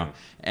 you know.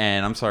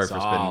 And I'm sorry for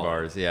spitting Solid.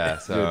 bars. Yeah,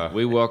 so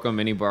We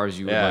welcome any bars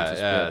you would Yeah, like to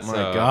yeah. spit. Oh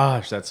my So-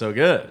 gosh, that's so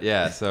good.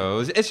 yeah,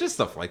 so it's just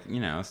stuff like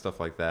stuff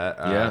like that.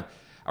 Yeah.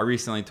 I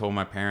recently told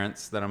my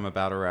parents that I'm a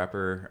battle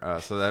rapper,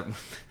 so that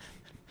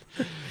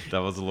that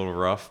was a little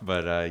rough,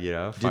 but you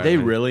know, Did they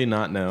really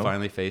not know?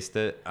 finally faced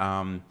it?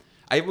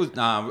 I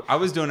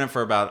was doing it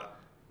for about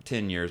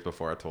 10 years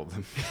before I told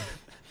them.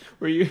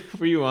 Were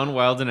you on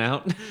Wild and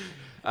Out?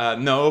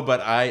 No,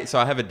 but I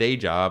have a day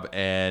job,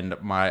 and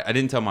I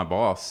didn't tell my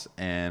boss,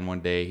 and one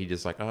day he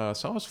just like,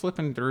 so I was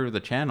flipping through the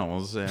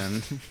channels,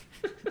 and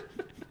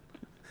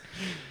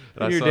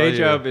I Your saw day you.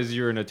 job is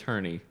you're an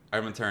attorney.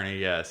 I'm an attorney,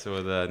 yeah, so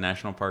with the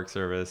National Park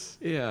Service.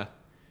 Yeah.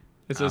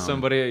 And so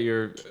somebody at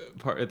your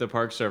at the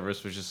Park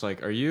Service was just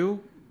like, "Are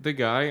you the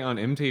guy on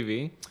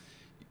MTV?"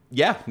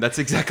 Yeah, that's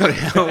exactly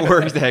how it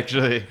worked,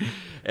 actually.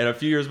 And a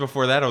few years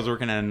before that, I was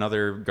working at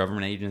another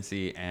government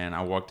agency, and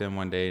I walked in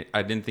one day.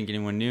 I didn't think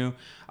anyone knew.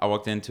 I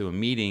walked into a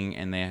meeting,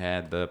 and they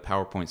had the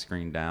PowerPoint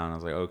screen down. I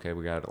was like, okay,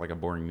 we got like a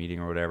boring meeting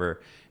or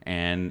whatever.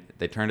 And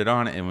they turned it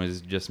on, and it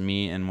was just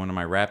me and one of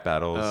my rap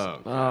battles.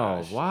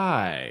 Oh,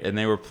 why? And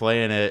they were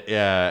playing it,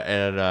 yeah.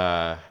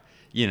 And,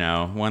 you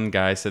know, one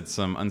guy said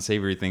some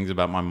unsavory things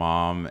about my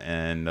mom,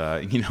 and,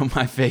 you know,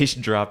 my face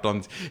dropped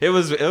on. It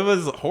was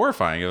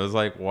horrifying. It was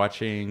like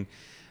watching.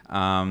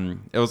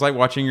 It was like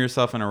watching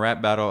yourself in a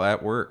rap battle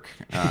at work.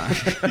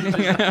 Not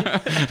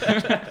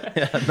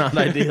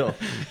ideal.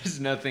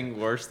 There's nothing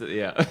worse than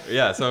yeah.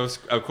 Yeah, so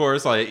of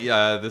course, like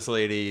this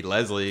lady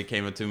Leslie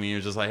came up to me and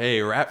was just like,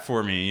 "Hey, rap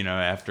for me," you know.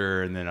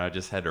 After, and then I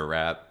just had to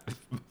rap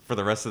for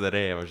the rest of the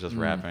day. I was just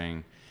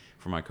rapping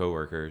for my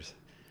coworkers,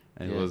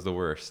 and Yeah. it was the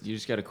worst. You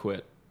just got to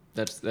quit.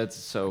 That's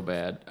so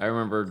bad. I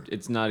remember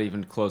it's not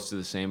even close to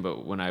the same,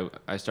 but when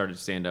I started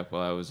stand up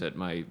while I was at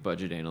my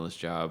budget analyst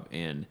job,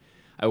 and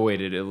I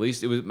waited at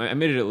least I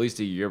made it at least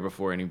a year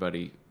before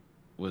anybody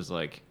was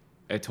like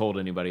I told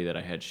anybody that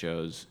I had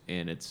shows,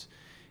 and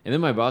then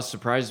my boss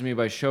surprised me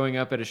by showing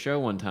up at a show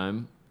one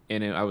time,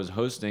 and I was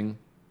hosting.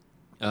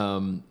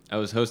 I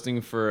was hosting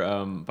for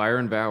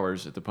Byron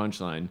Bowers at the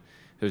Punchline,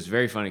 who's a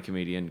very funny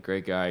comedian,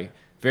 great guy,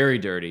 very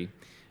dirty.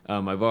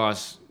 My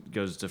boss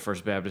goes to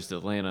First Baptist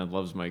Atlanta,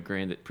 loves my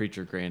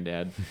preacher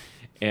granddad.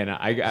 And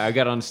I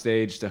got on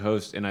stage to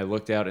host, and I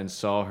looked out and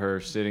saw her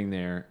sitting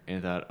there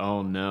and thought,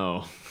 oh,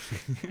 no.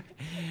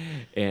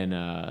 And,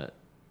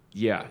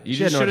 yeah. You She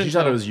just shouldn't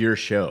thought tell- it was your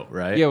show,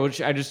 right? Yeah, well,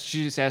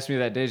 she just asked me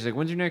that day. She's like,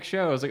 when's your next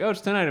show? I was like, oh,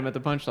 it's tonight. I'm at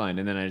the Punchline.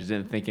 And then I just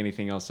didn't think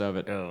anything else of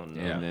it. Oh, no.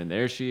 And then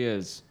there she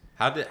is.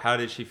 How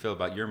did she feel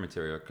about your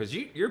material? Because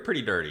you're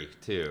pretty dirty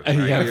too.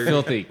 Yeah, You're-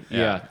 filthy.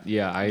 Yeah.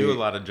 Yeah. I do a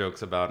lot of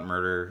jokes about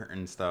murder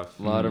and stuff.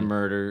 A lot of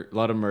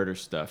murder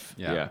stuff.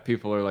 Yeah. Yeah.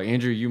 People are like,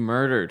 Andrew, you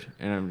murdered,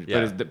 and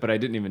Yeah. but I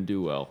didn't even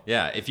do well.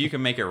 Yeah, if you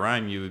can make it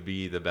rhyme, you would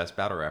be the best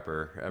battle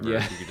rapper ever. Yeah.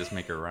 If you could just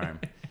make it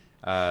rhyme.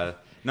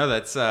 No,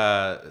 that's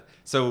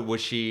so.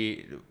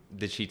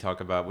 Did she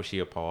talk about? Was she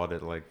appalled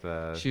at like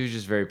the? She was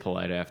just very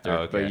polite after, Oh,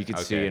 okay, but you could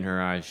see okay. in her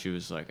eyes she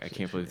was like, I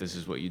can't believe this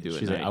is what you do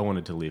She's at like, night. I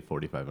wanted to leave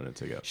 45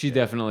 minutes ago. She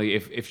definitely,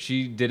 if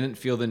she didn't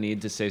feel the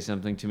need to say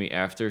something to me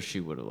after, she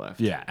would have left.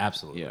 Yeah,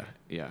 absolutely.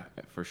 Yeah,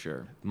 for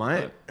sure.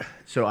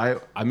 So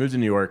I moved to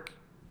New York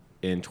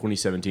in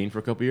 2017 for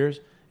a couple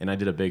years, and I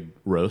did a big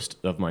roast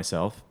of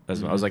myself. I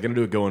was like going to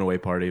do a going away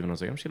party, and I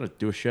was like, I'm just going to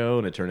do a show,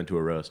 and it turned into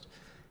a roast.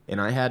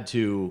 And I had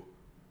to,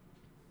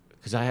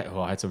 because I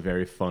had some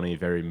very funny,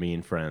 very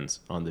mean friends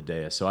on the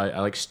dais. So I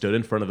like stood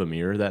in front of a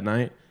mirror that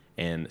night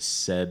and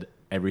said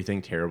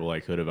everything terrible I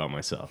could about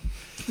myself.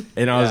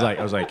 And I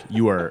was like,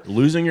 you are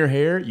losing your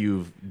hair.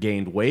 You've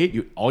gained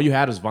weight. All you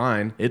had is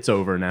Vine. It's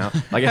over now.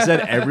 Like I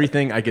said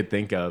everything I could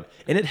think of,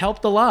 and it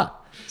helped a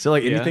lot. So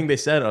like anything they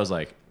said, I was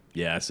like,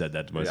 yeah, I said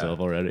that to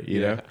myself already.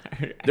 You know,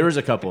 there was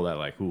a couple that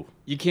like, ooh,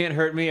 You can't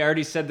hurt me. I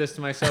already said this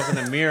to myself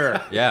in the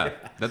mirror. Yeah,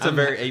 that's a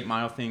very 8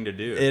 Mile thing to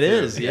do. It too.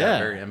 is, yeah.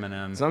 Very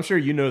Eminem. So I'm sure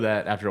you know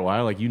that after a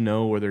while, like you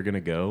know where they're gonna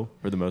go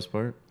for the most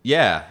part.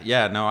 Yeah.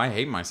 No, I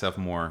hate myself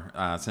more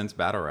since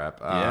battle rap.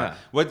 Yeah.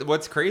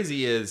 What's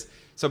crazy is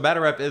so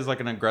battle rap is like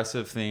an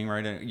aggressive thing,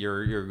 right?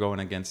 You're going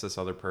against this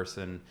other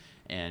person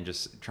and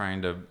just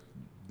trying to,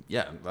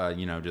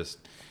 just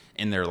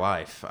in their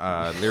life,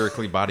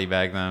 lyrically body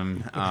bag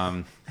them.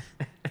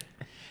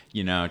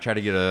 Try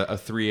to get a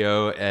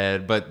 3-0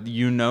 Ed, but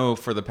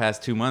for the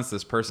past 2 months,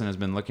 this person has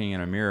been looking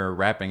in a mirror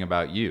rapping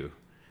about you.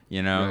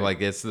 You know, Right.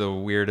 like it's the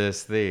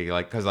weirdest thing.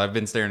 Like, because I've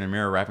been staring in the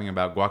mirror rapping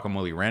about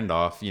Guacamole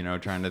Randolph, you know,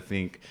 trying to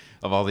think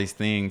of all these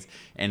things,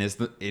 and it's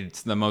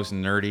the most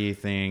nerdy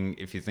thing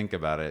if you think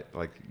about it.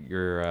 Like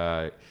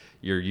you're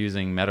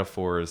using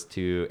metaphors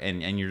to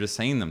and you're just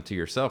saying them to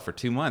yourself for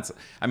 2 months.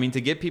 I mean,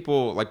 to get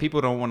people, like,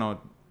 people don't want to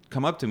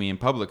come up to me in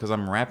public because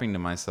I'm rapping to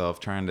myself,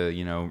 trying to,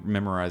 you know,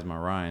 memorize my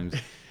rhymes.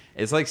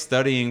 It's like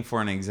studying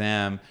for an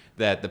exam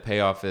that the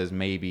payoff is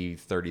maybe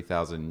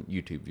 30,000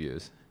 YouTube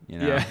views. You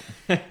know?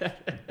 Yeah.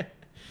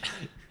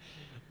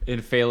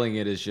 And failing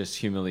it is just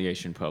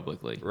humiliation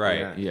publicly.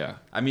 Right. Yeah.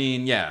 I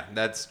mean, yeah,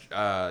 that's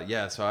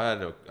yeah. So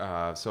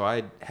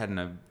I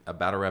had a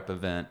battle rap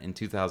event in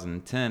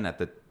 2010 at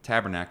the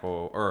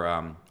Tabernacle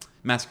or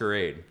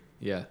Masquerade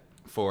Yeah.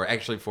 for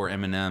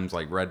Eminem's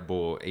like Red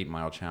Bull 8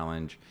 Mile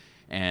Challenge,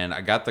 and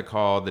I got the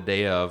call the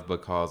day of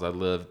because I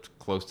lived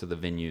close to the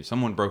venue.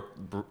 Someone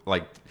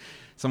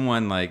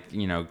someone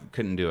you know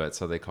couldn't do it,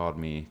 so they called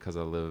me because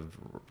I live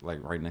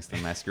like right next to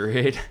the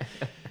Masquerade.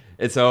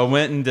 And so I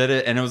went and did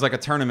it, and it was like a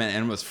tournament,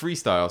 and it was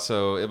freestyle.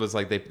 So it was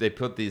like they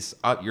put these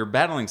you're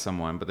battling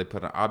someone, but they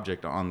put an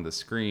object on the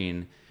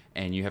screen,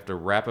 and you have to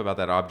rap about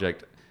that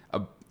object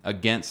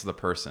against the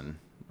person,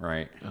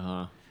 right?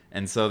 Uh-huh.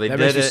 And so they That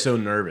did makes you it. so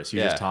nervous.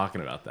 You're Yeah. just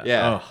talking about that.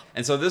 Yeah. Oh.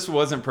 And so this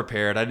wasn't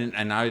prepared.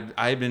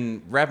 I'd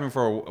been rapping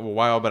for a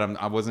while, but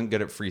I wasn't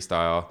good at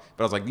freestyle.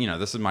 But I was like, you know,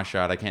 this is my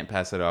shot. I can't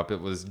pass it up.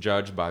 It was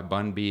judged by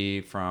Bun B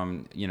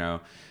from, you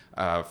know,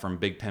 from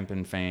Big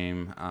Pimpin'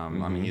 fame. I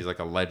mean, he's like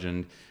a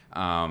legend.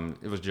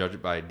 It was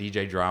judged by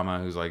DJ Drama,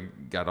 who's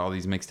like got all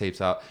these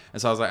mixtapes out.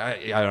 And so I was like,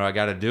 I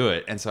got to do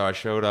it. And so I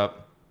showed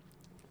up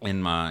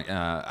in my,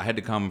 I had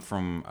to come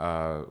from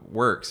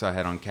work. So I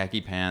had on khaki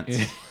pants.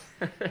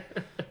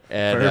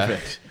 And,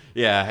 Perfect.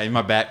 Yeah, I had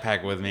my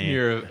backpack with me.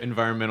 Your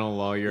environmental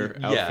lawyer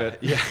outfit.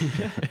 Yeah.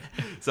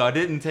 So I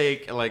didn't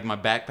take like my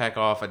backpack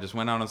off. I just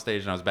went out on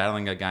stage and I was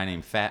battling a guy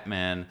named Fat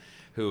Man,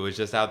 who was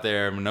just out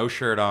there, no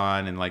shirt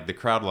on, and like the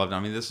crowd loved him.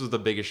 I mean, this was the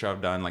biggest show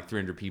I've done, like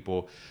 300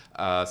 people.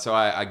 So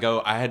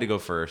I had to go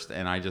first,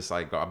 and I just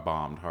like got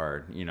bombed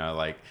hard. You know,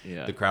 like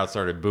Yeah. the crowd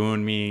started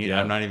booing me. Yeah.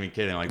 I'm not even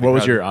kidding. Like, the What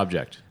was crowd- your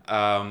object?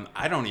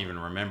 I don't even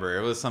remember.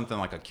 It was something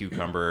like a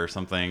cucumber or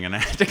something, and I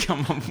had to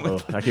come up with.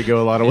 Oh, that could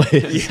go a lot of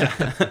ways.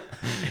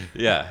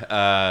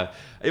 Yeah.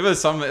 It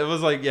was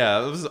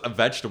a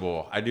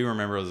vegetable. I do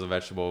remember it was a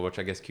vegetable, which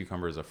I guess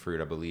cucumber is a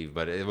fruit, I believe.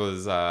 But it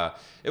was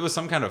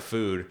some kind of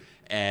food,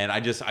 and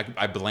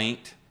I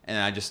blanked, and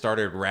I just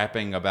started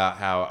rapping about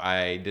how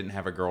I didn't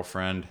have a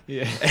girlfriend.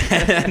 Yeah.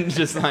 And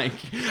just like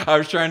I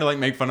was trying to like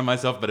make fun of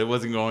myself, but it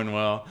wasn't going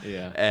well.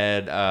 Yeah.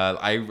 And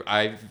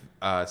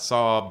I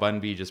saw Bun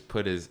B just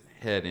put his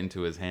head into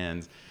his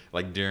hands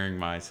like during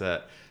my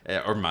set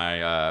or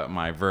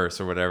my verse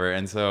or whatever.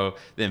 And so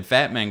then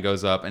Fat Man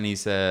goes up and he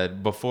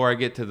said, before I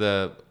get to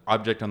the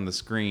object on the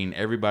screen,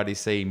 everybody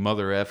say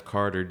Mother F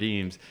Carter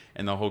Deems.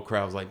 And the whole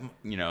crowd was like,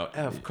 you know,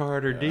 F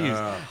Carter Deems.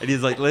 And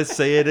he's like, let's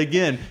say it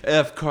again,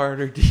 F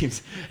Carter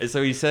Deems. And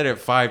so he said it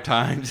 5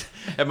 times.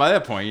 And by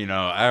that point, you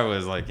know, I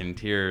was like in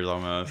tears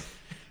almost.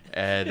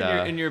 And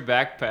In your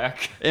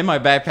backpack. in my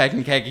backpack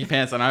and khaki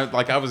pants, and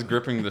I was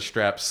gripping the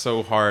straps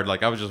so hard,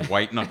 like I was just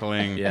white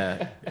knuckling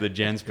Yeah. the You're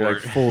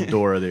JanSport. like full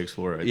Dora the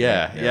Explorer. right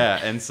Yeah, there. yeah.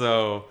 And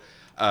so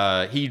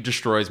he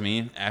destroys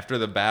me. After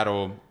the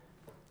battle,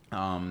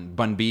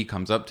 Bun B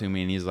comes up to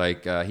me and he's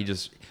like,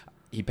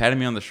 he patted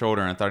me on the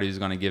shoulder, and I thought he was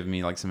going to give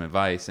me like some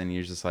advice, and he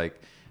was just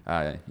like,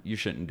 you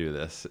shouldn't do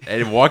this,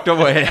 and walked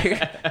away.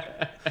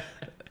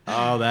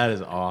 Oh, that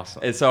is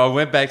awesome. And so I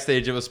went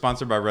backstage. It was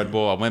sponsored by Red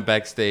Bull. I went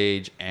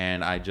backstage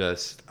and I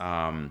just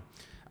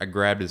I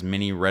grabbed as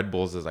many Red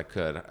Bulls as I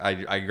could.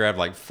 I grabbed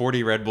like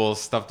 40 Red Bulls,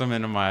 stuffed them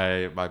into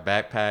my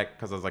backpack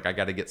because I was like, I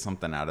got to get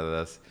something out of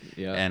this.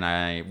 Yeah. And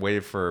I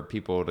waited for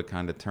people to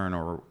kind of turn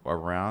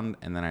around,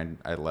 and then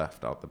I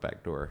left out the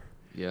back door.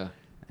 Yeah.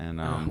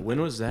 And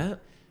When was that?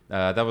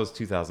 that was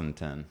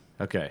 2010.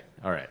 Okay.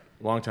 All right.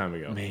 Long time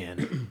ago.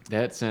 Man,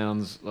 that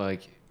sounds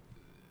like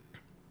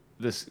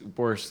this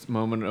worst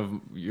moment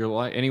of your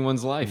life,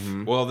 anyone's life.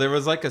 Well, there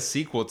was like a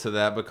sequel to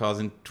that because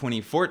in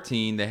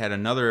 2014 they had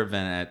another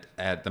event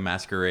at the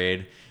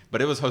Masquerade, but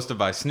it was hosted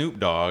by Snoop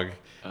Dogg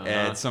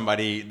and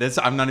somebody.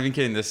 I'm not even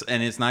kidding. This,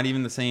 and it's not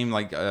even the same.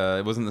 Like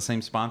it wasn't the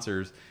same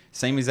sponsors.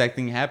 Same exact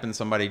thing happened.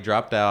 Somebody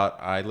dropped out.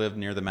 I lived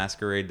near the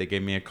Masquerade. They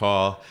gave me a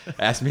call,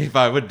 asked me if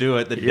I would do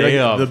it the You're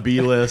day like of. the B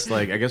list.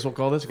 Like, I guess we'll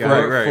call this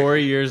guy. Right. 4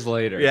 years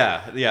later.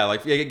 Yeah.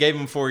 Like it gave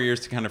them 4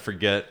 years to kind of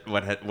forget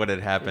what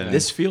had happened.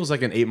 This feels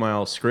like an 8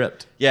 Mile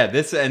script. Yeah.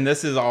 This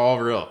is all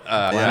real.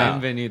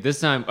 Same venue. This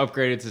time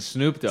upgraded to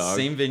Snoop Dogg.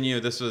 Same venue.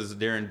 This was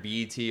during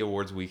BET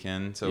Awards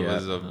weekend, so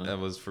Yeah. it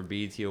was for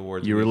BET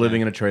Awards. You were weekend.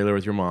 living in a trailer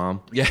with your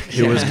mom. Yeah.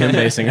 Who was Kim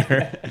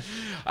Basinger.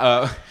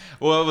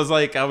 Well, it was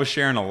like I was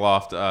sharing a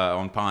loft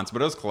on Ponce,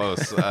 but it was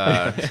close.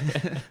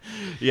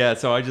 Yeah,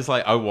 so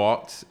I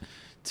walked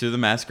to the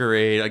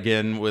Masquerade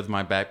again with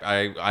my back.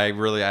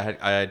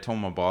 I told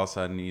my boss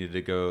I needed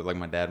to go. Like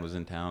my dad was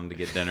in town to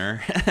get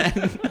dinner.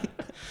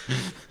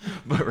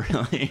 But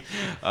really,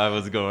 I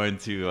was going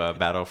to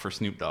battle for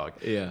Snoop Dogg.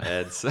 Yeah.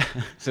 And so,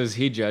 So is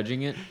he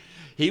judging it?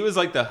 He was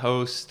like the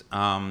host.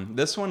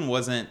 This one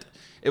wasn't.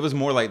 It was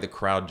more like the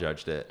crowd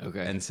judged it.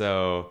 Okay. And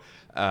so,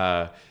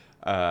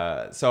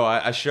 so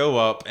I show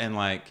up and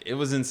like it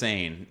was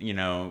insane. You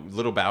know,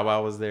 Little Bow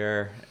Wow was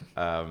there.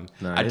 I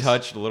Nice.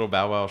 touched Little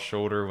Bow Wow's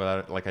shoulder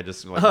without like I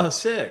just like Oh,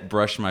 sick.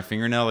 brushed my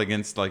fingernail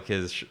against like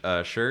his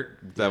shirt.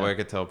 That Yeah. way I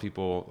could tell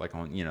people like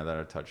on that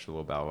I touched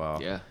Little Bow Wow.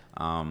 Yeah.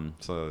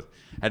 So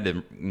I had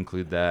to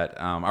include that.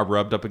 I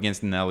rubbed up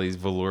against Nellie's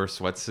velour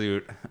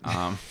sweatsuit.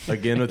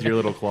 Again with your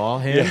little claw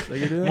hand that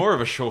you're doing? More of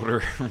a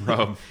shoulder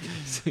rub.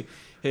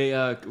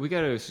 Hey, we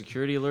got a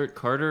security alert.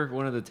 Carter,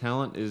 one of the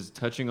talent, is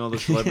touching all the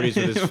celebrities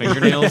with his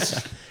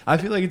fingernails. I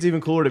feel like it's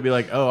even cooler to be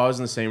like, oh, I was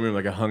in the same room,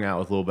 like I hung out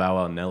with Lil Bow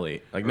Wow and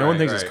Nelly. Like no one Right,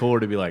 thinks right. it's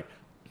cooler to be like,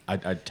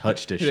 I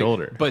touched his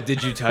shoulder. But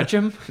did you touch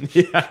him?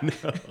 yeah, I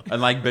know.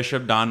 And like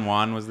Bishop Don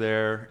Juan was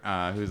there,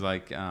 who's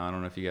like I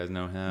don't know if you guys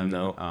know him.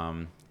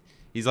 No.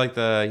 He's like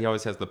he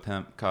always has the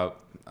pimp cup.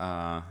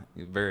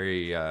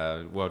 Very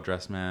well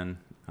dressed man.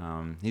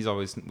 He's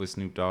always with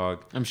Snoop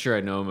Dogg. I'm sure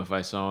I'd know him if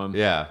I saw him.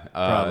 Yeah.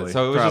 Probably.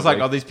 So it was just like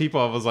Probably. all these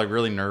people. I was like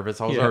really nervous.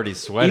 I was Yeah. already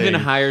sweating.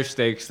 Even higher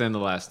stakes than the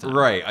last time.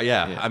 Right.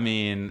 Yeah. Yeah. I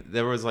mean,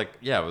 there was like,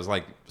 it was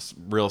like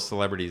real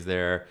celebrities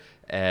there,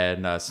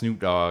 and Snoop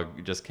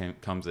Dogg just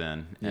comes in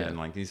and Yeah.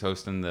 like he's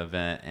hosting the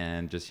event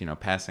and just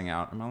passing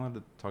out. Am I allowed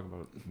to talk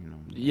about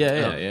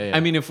Yeah. I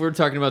mean, if we're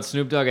talking about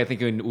Snoop Dogg, I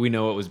think we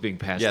know what was being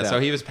passed out. Yeah. So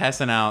he was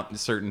passing out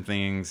certain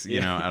things,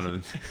 out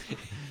of.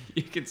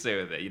 You can say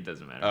with that. It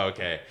doesn't matter. Oh,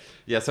 okay.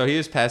 Yeah. So he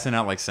was passing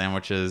out like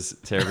sandwiches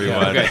to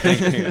everyone.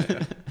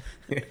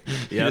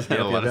 He just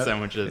had a lot of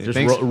sandwiches. Just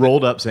Thanks.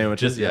 rolled up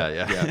sandwiches.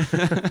 Yeah.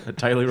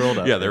 Tightly rolled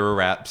up. Yeah, there were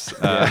wraps.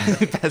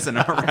 Passing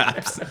out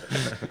wraps.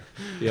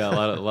 Yeah,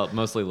 a lot,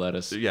 mostly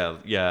lettuce.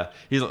 Yeah.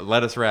 He's like,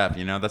 let us wrap.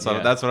 That's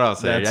Yeah. what I'll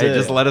say. That's Hey, it.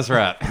 just let us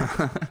wrap.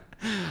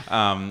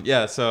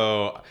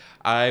 So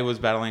I was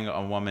battling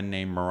a woman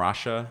named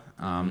Marasha.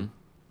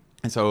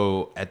 And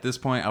so at this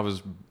point, I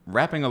was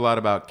rapping a lot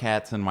about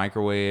cats and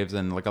microwaves,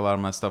 and like a lot of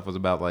my stuff was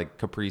about like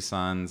Capri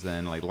Suns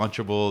and like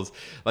Lunchables,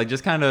 like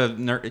just kind of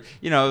it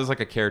was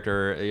like a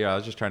character. I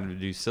was just trying to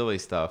do silly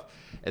stuff.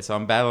 And so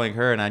I'm battling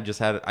her, and I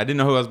didn't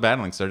know who I was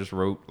battling, so I just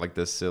wrote like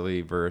this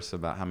silly verse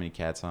about how many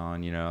cats I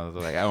own.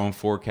 Like I own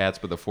 4 cats,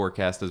 but the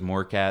forecast is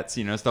more cats.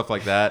 Stuff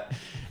like that,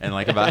 and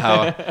like about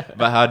how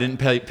I didn't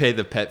pay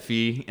the pet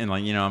fee, and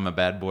like I'm a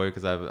bad boy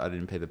because I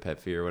didn't pay the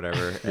pet fee or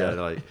whatever. And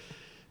like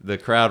the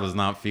crowd was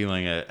not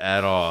feeling it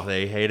at all.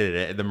 They hated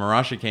it. The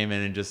Marasha came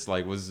in and just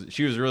like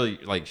she was really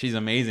like, she's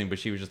amazing, but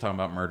she was just talking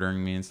about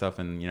murdering me and stuff,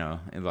 and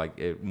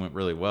it went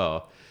really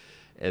well.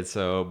 And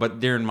so, but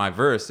during my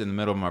verse, in the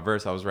middle of my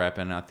verse, I was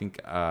rapping, and I think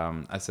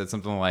I said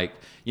something like,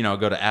 I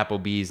go to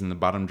Applebee's in the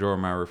bottom drawer of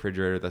my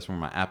refrigerator. That's where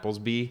my apples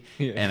be.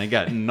 Yeah. And I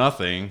got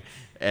nothing.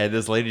 And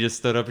this lady just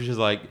stood up and she's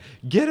like,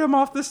 "Get him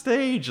off the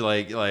stage!"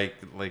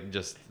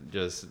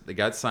 Just they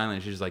got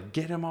silent. She's like,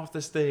 "Get him off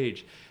the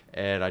stage!"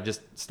 And I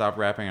just stopped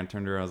rapping and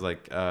turned to her. I was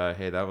like,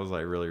 "Hey, that was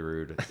like really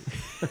rude."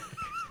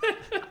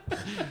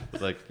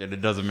 It's like, and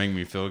it doesn't make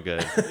me feel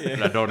good.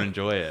 And I don't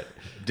enjoy it.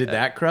 Did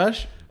that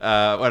crush?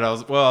 I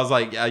was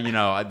like, and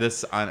I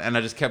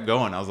just kept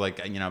going. I was like,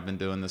 I've been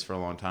doing this for a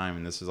long time,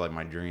 and this is like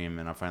my dream,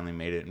 and I finally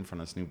made it in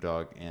front of Snoop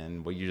Dogg.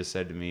 And what you just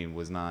said to me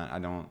was not, I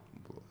don't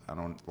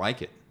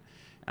like it.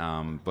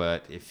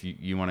 But if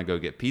you want to go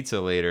get pizza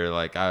later,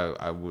 like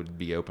I would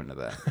be open to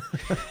that.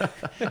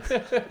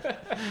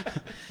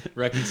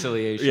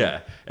 Reconciliation.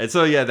 Yeah. And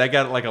so that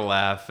got like a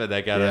laugh, and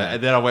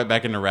and then I went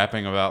back into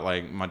rapping about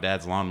like my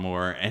dad's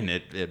lawnmower, and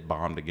it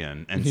bombed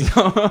again. And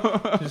so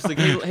Just like,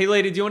 hey,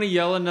 lady, do you want to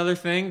yell another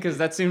thing? Because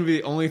that seemed to be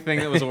the only thing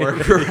that was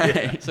working.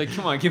 Right. It's like,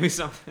 come on, give me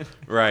something.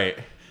 Right.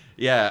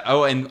 Yeah.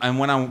 Oh, and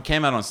when I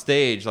came out on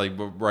stage, like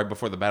right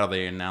before the battle,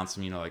 they announced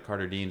me, like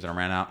Carter Deems, and I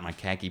ran out in my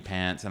khaki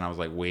pants, and I was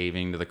like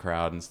waving to the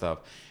crowd and stuff.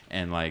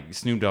 And like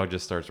Snoop Dogg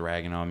just starts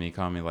ragging on me,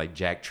 calling me like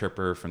Jack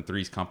Tripper from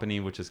Three's Company,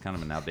 which is kind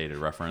of an outdated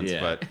reference.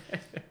 Yeah.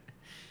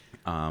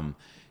 But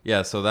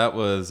so that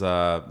was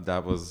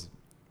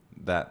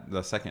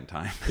the second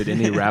time. Did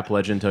any rap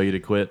legend tell you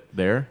to quit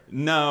there?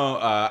 No,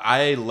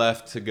 I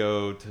left to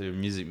go to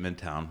Music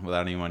Midtown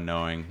without anyone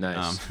knowing.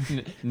 Nice.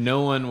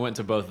 No one went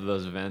to both of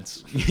those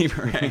events.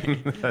 Right.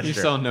 You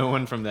saw no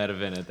one from that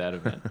event at that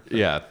event.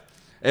 Yeah.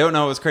 Oh,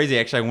 no, it was crazy.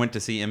 Actually, I went to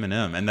see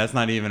Eminem, and that's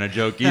not even a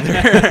joke either.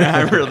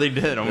 I really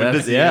did. I went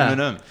to see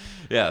Eminem.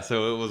 Yeah,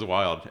 so it was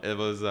wild. It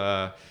was,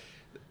 so,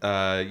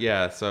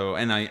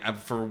 and I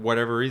for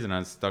whatever reason,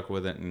 I stuck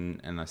with it,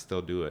 and I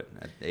still do it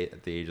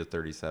at the age of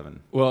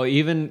 37. Well,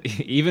 even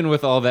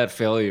with all that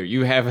failure,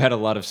 you have had a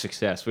lot of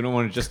success. We don't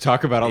want to just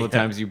talk about all the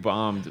times you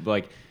bombed.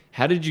 Like,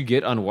 how did you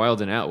get on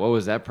Wild 'N Out? What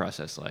was that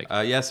process like?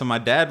 So my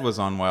dad was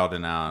on Wild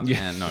 'N Out.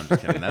 Yeah. And no, I'm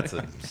just kidding. That's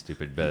a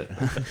stupid bit.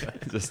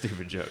 It's a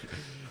stupid joke.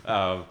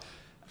 So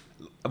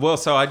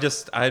I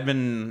had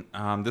been,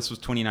 this was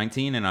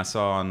 2019, and I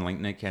saw on like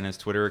Nick Cannon's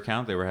Twitter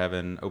account, they were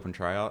having open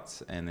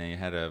tryouts, and they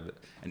had an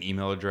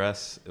email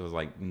address. It was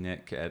like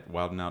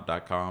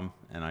nick@wildandout.com,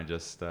 and I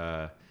just,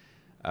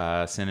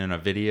 sent in a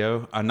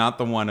video, not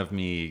the one of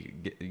me,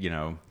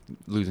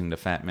 losing to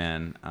Fat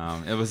Man.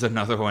 It was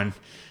another one.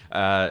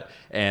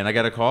 And I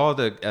got a call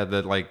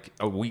like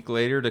a week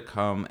later to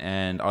come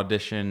and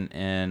audition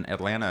in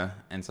Atlanta.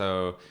 And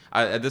so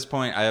at this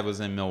point, I was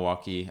in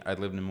Milwaukee. I'd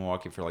lived in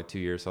Milwaukee for like 2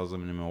 years. So I was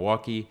living in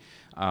Milwaukee.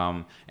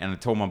 And I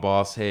told my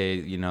boss,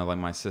 hey, like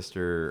my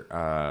sister,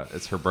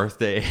 it's her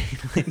birthday.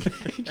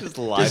 Just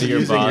lie to your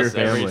using your boss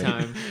every family.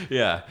 time.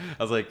 Yeah.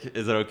 I was like,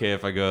 is it okay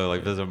if I go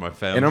like visit my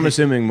family? And I'm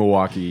assuming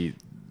Milwaukee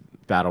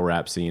battle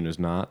rap scene is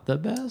not the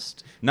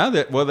best.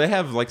 They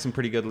have like some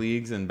pretty good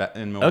leagues in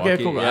Milwaukee.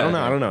 Okay, cool. Yeah.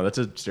 I don't know. That's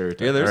a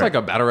stereotype. Yeah, there's All like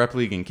right. a battle rap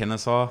league in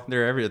Kennesaw.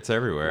 It's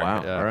everywhere.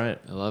 Wow. Yeah. All right.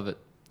 I love it.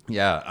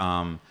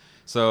 Yeah.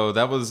 So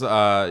that was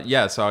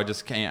So I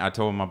just came. I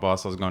told my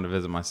boss I was going to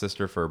visit my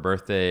sister for her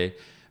birthday.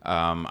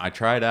 I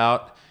tried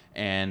out,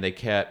 and they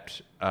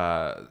kept.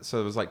 So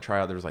it was like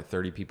tryout. There was like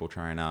 30 people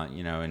trying out.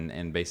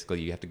 And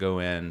basically you have to go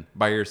in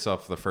by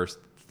yourself. The first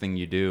thing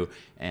you do,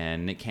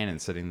 and Nick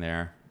Cannon's sitting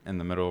there in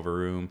the middle of a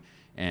room,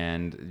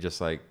 and just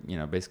like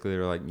basically they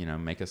were like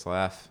make us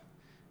laugh.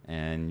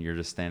 And you're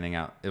just standing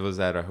out. It was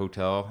at a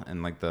hotel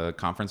in like the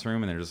conference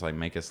room, and they're just like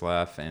make us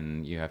laugh,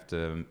 and you have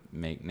to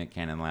make Nick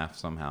Cannon laugh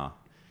somehow.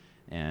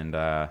 And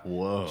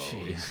Whoa.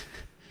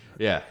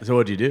 yeah, So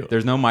what'd you do?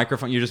 there's no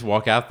microphone. You just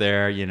walk out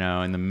there,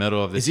 in the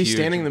middle of this. Is he huge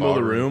standing in the middle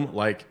of the ballroom. room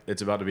like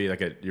it's about to be like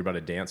you're about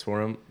to dance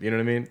for him? You know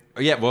what I mean?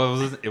 Yeah,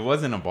 well, it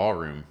was in a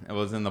ballroom. It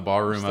was in the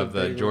ballroom of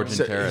the Georgian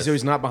So, Terrace. so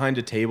he's not behind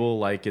a table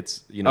like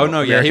it's Oh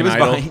no, yeah, he American was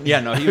Idol? behind. Yeah,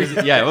 no, he was.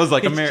 Yeah, it was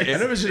like I know it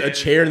American. was just a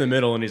chair in the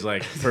middle, and he's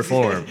like,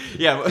 perform.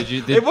 Yeah,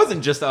 it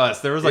wasn't just us.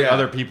 There was like Yeah.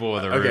 other people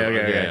in the room.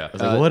 Okay. Yeah, I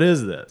was like, what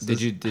is this?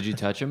 Did you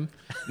touch him?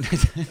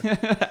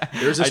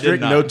 There's a I did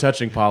strict not. no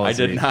touching I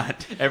policy. did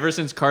not. Ever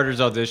since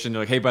Carter's audition,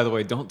 they're like, hey, by the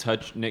way, don't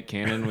touch Nick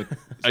Cannon with.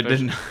 I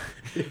didn't.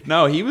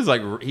 No, he was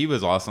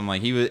awesome.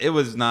 Like it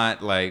was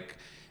not like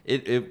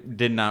it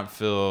did not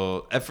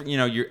feel.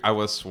 I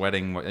was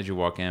sweating as you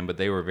walk in, but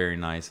they were very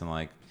nice and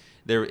like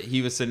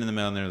he was sitting in the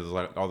middle, and there was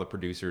like all the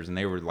producers, and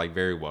they were like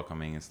very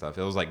welcoming and stuff.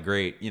 It was like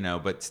great,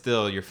 but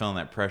still you're feeling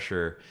that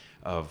pressure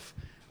of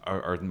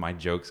are my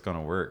jokes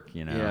gonna work,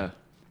 Yeah.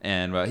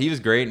 And he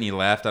was great, and he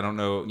laughed. I don't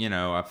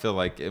know, I feel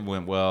like it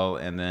went well.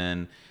 And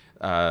then,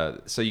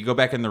 so you go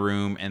back in the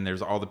room, and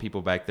there's all the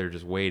people back there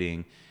just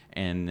waiting.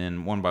 And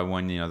then one by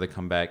one, they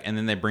come back, and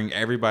then they bring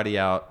everybody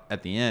out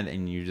at the end,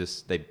 and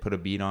they put a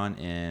beat on,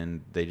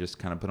 and they just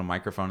kind of put a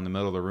microphone in the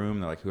middle of the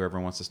room. They're like, whoever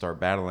wants to start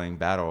battling,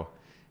 battle.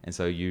 And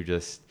so it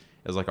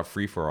was like a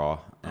free for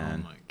all.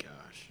 And, Oh my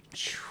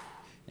gosh.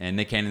 and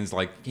Nick Cannon's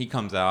like, he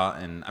comes out,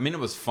 and I mean, it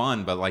was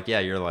fun, but like, yeah,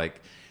 you're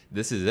like,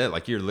 this is it.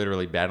 Like, you're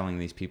literally battling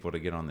these people to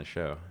get on the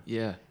show.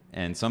 Yeah.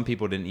 And some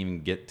people didn't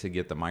even get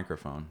the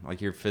microphone. Like,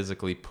 you're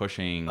physically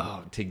pushing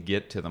to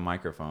get to the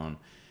microphone.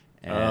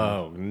 And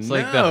Oh, It's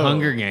like the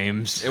Hunger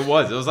Games. it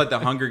was like the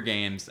Hunger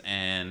Games.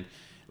 And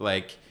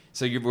like,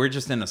 so we're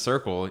just in a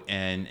circle,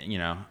 and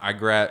I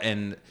grabbed,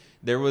 and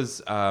there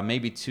was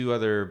maybe 2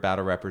 other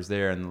battle rappers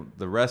there, and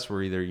the rest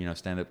were either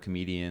stand-up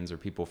comedians or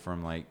people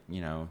from like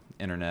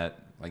internet,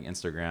 like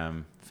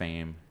Instagram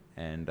fame.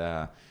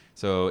 And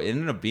so it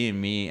ended up being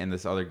me and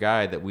this other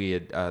guy that we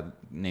had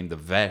named the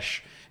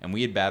Vesh, and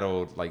we had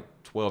battled like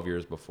 12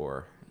 years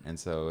before. And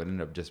so it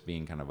ended up just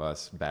being kind of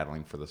us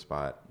battling for the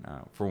spot,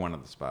 for one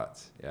of the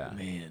spots. Yeah.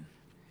 Man.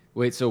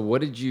 Wait, so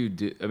what did you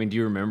do? I mean, do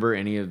you remember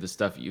any of the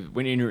stuff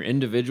when in your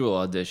individual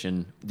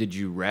audition? Did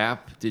you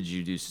rap? Did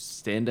you do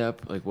stand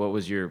up? Like, what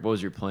was your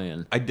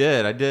plan? I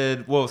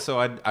did. Well, so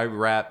I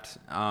rapped.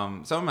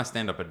 Some of my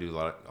stand up, I do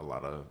a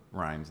lot of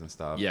rhymes and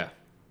stuff. Yeah.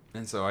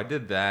 And so I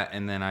did that,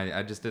 and then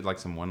I just did like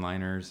some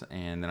one-liners,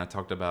 and then I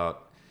talked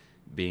about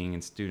being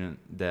in student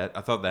debt.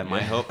 I thought that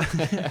might help.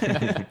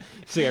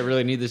 So I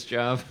really need this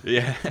job.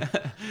 Yeah,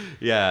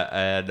 yeah,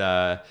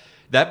 and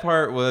that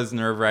part was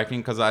nerve-wracking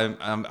because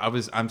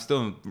I'm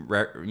still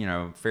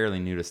fairly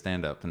new to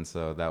stand-up, and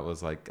so that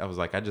was like I was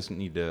like I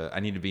need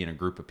to be in a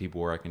group of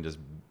people where I can just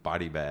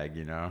body bag,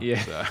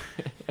 Yeah. So,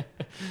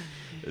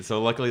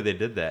 so luckily they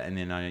did that, and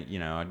then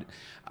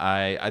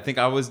I think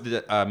I was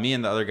me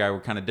and the other guy were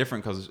kind of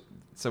different because.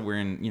 So we're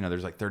in,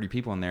 there's like 30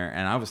 people in there,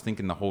 and I was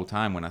thinking the whole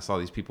time when I saw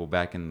these people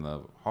back in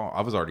the hall,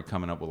 I was already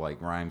coming up with like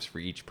rhymes for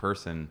each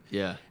person.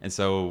 Yeah. And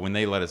so when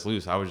they let us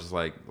loose, I was just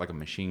like a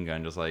machine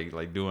gun, just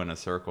like doing a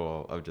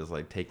circle of just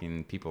like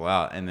taking people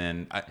out. And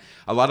then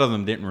a lot of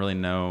them didn't really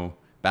know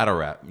battle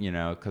rap,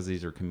 because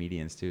these are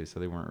comedians too,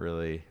 so they weren't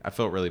really. I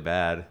felt really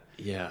bad.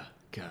 Yeah.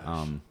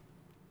 Gosh.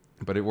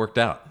 But it worked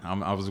out.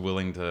 I was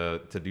willing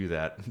to do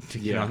that to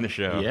get on the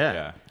show.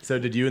 Yeah. So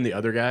did you and the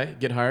other guy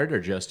get hired,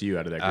 or just you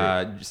out of that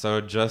group?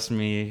 So just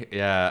me,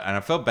 yeah. And I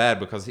felt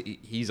bad because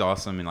he's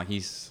awesome and like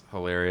he's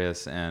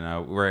hilarious,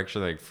 and we're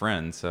actually like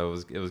friends. So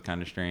it was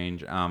kind of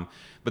strange. But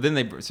then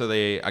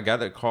I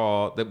got a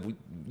call that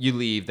you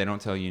leave. They don't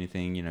tell you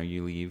anything.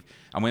 You leave.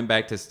 I went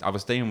back I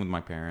was staying with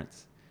my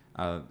parents,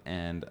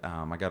 and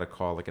I got a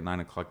call like at 9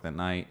 o'clock that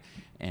night,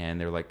 and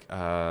they're like,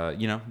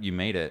 you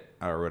made it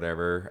or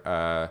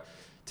whatever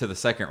to the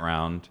second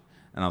round.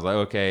 And I was like,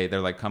 okay. They're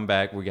like, come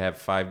back. We have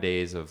 5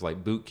 days of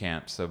like boot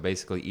camp. So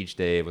basically each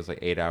day was like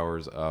 8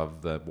 hours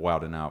of the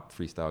Wild and Out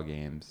freestyle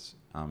games,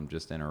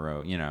 just in a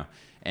row, you know.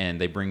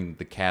 And they bring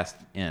the cast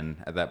in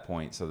at that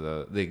point.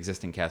 So the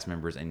existing cast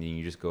members, and then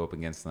you just go up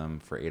against them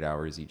for 8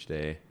 hours each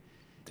day.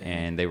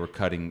 And they were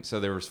cutting.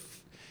 So there was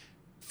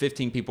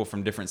 15 people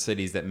from different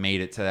cities that made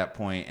it to that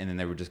point, and then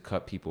they would just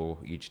cut people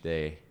each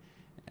day.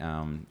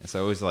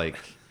 So it was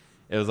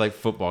like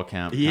football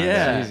camp. kinda.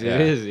 Yeah. Jeez,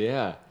 it is,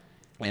 yeah.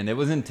 And it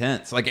was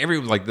intense. Like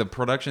the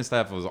production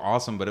staff was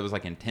awesome, but it was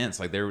like intense.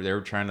 Like they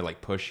were trying to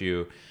like push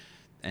you,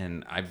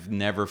 and I've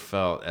never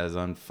felt as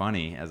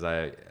unfunny as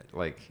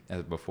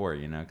as before,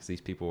 you know, because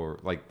these people were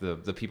like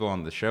the people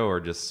on the show are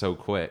just so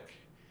quick.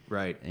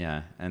 Right.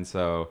 Yeah, and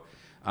so,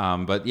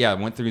 but yeah, I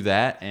went through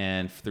that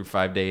and through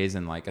 5 days,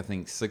 and like I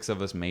think 6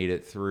 of us made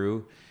it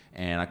through.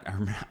 And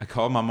I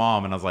called my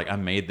mom and I was like, I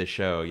made the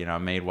show, you know, I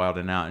made Wild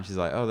and Out. And she's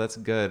like, oh, that's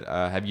good.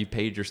 Have you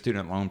paid your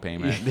student loan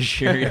payment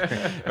this year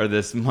or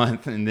this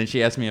month? And then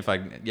she asked me if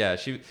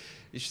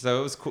so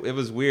it was cool. It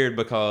was weird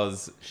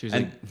because She was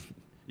like,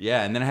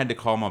 yeah. And then I had to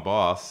call my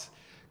boss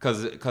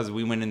because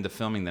we went into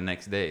filming the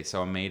next day.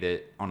 So I made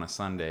it on a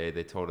Sunday.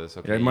 They told us,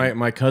 okay.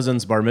 My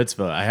cousin's bar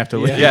mitzvah. I have to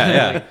leave.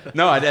 Yeah.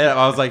 No, I did.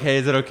 I was like, hey,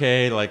 is it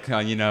okay? Like,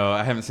 you know,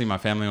 I haven't seen my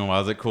family in a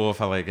while. Is it cool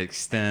if I like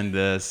extend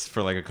this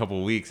for like a couple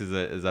of weeks?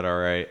 Is that all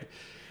right?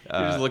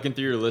 You're just looking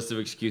through your list of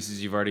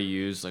excuses you've already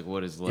used, like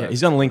what is left. Yeah,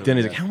 he's on LinkedIn.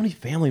 He's like, how many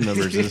family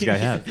members does this guy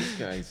have? These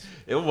guys.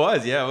 It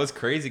was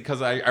crazy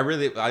because I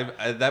really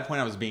at that point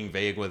I was being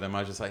vague with him. I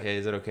was just like, hey,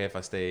 is it okay if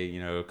I stay,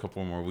 you know, a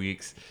couple more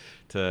weeks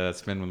to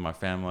spend with my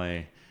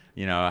family?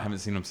 You know, I haven't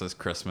seen him since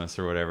Christmas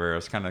or whatever. I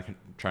was kind of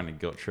trying to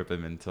guilt trip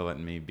him into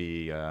letting me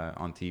be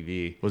on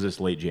TV. Was this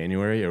late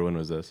January or when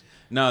was this?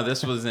 No,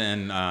 this was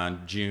in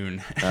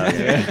June. All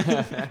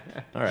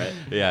right.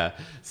 Yeah.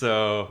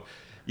 So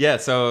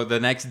the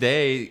next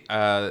day,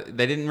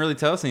 they didn't really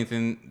tell us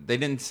anything. They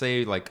didn't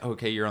say like,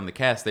 okay, you're on the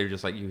cast. They were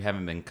just like, you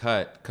haven't been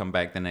cut. Come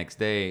back the next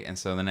day. And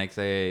so the next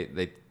day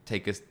they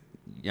take us.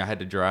 I had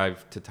to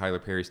drive to Tyler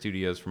Perry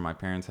Studios from my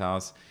parents'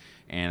 house.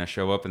 And I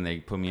show up and they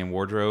put me in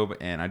wardrobe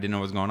and I didn't know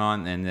what was going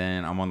on. And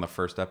then I'm on the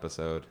first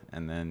episode.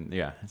 And then,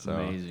 yeah. So,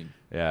 amazing.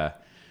 Yeah.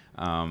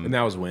 And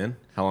that was when?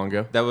 How long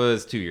ago? That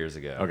was 2 years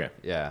ago. Okay.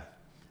 Yeah.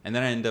 And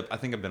then I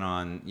think I've been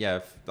on,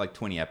 like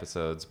 20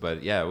 episodes.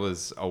 But yeah, it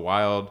was a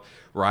wild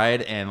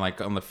ride. And like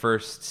on the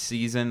first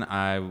season,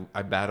 I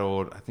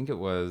battled 2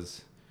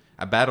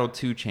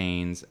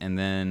 Chainz and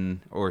then,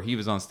 or he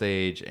was on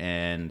stage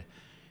and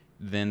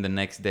then the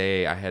next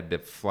day I had to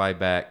fly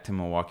back to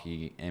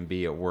Milwaukee and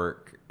be at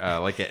work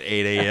like at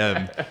 8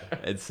 a.m.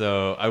 And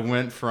so I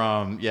went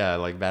from,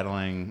 like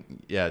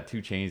battling, 2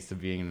 Chainz to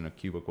being in a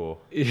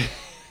cubicle.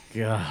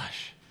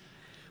 Gosh.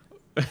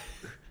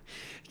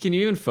 Can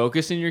you even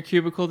focus in your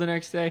cubicle the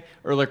next day,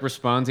 or like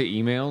respond to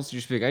emails?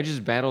 Just be like, I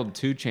just battled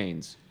 2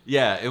 Chainz.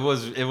 Yeah, it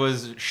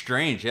was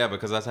strange,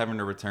 because I was having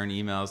to return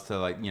emails to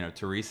like, you know,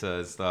 Teresa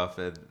and stuff,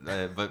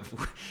 but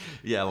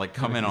yeah, like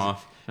coming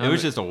off, it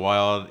was just a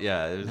wild,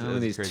 it was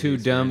These crazy 2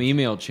 dumb experience.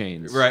 email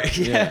chains. Right?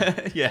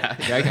 Yeah.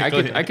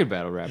 I could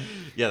battle rap.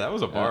 Yeah, that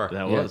was a bar.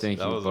 that Yeah, was. thank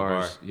that you. was a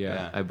Bars. bar. Yeah.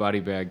 Yeah. I body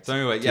bagged. So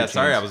anyway, 2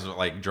 sorry Chainz. I was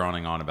like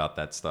droning on about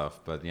that stuff,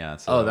 but yeah.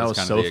 So Oh, that was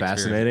kind of so the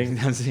experience. fascinating.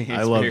 That was the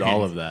I loved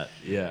all experience. of that.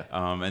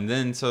 Yeah. And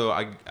then so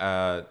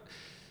I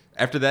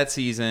after that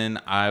season,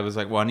 I was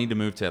like, well, I need to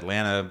move to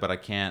Atlanta, but I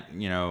can't,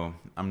 you know,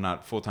 I'm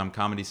not full-time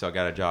comedy, so I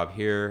got a job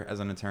here as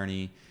an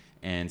attorney.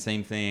 And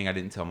same thing, I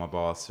didn't tell my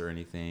boss or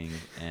anything.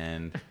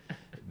 And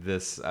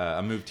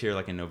I moved here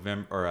like in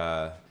November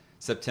or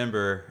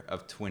September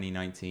of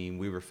 2019.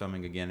 We were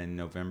filming again in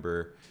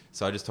November.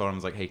 So I just told him, I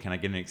was like, hey, can I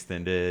get an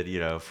extended, you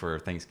know, for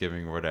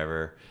Thanksgiving or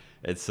whatever?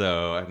 And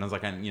I was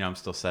like, I'm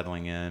still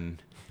settling in.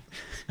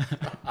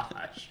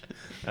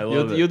 I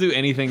love it. You'll do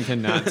anything to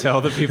not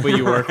tell the people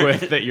you work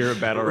with that you're a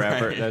battle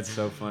rapper. Right. That's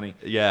so funny.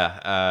 Yeah.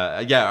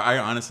 I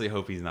honestly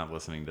hope he's not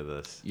listening to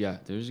this. Yeah,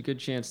 there's a good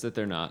chance that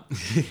they're not.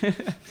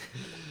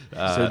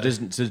 So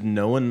does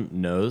no one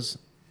knows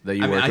that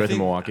you worked with in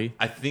Milwaukee?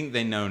 I think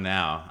they know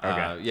now.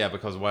 Okay.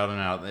 Because Wild and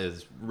Out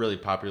is really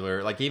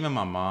popular. Like even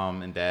my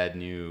mom and dad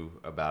knew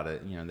about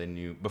it. You know, they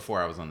knew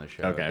before I was on the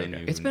show. Okay, They okay.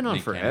 knew It's been on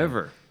Nick Cannon.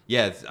 forever.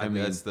 Yeah, mean-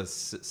 it's the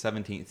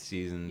 17th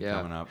season Yeah.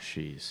 coming up.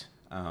 Jeez.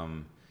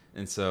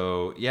 And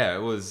so,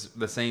 it was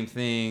the same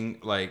thing.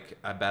 Like,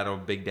 I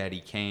battled Big Daddy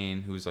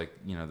Kane, who's like,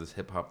 you know, this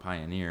hip hop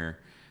pioneer.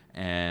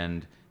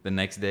 And the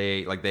next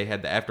day, like, they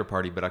had the after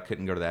party, but I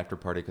couldn't go to the after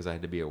party because I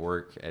had to be at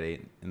work at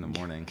 8 in the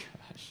morning.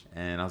 Gosh.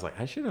 And I was like,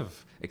 I should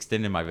have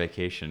extended my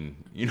vacation.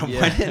 You know,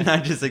 Yeah. why didn't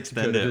I just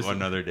extend Could've it just-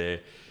 one other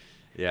day?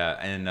 Yeah,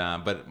 and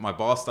but my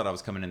boss thought I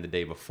was coming in the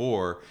day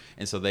before,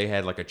 and so they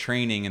had like a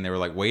training, and they were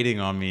like waiting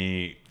on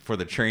me for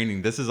the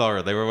training. This is all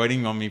right. They were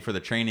waiting on me for the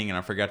training, and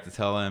I forgot to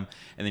tell him.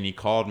 And then he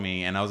called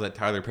me, and I was at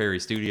Tyler Perry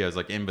Studios,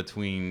 like in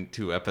between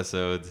 2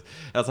 episodes.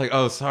 I was like,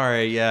 "Oh,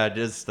 sorry, yeah,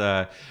 just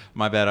my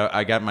bad.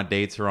 I got my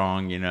dates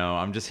wrong. You know,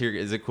 I'm just here.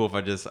 Is it cool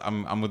if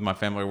I'm with my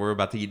family? We're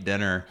about to eat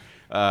dinner."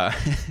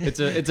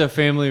 It's a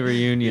family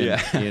reunion,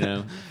 Yeah. you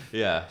know.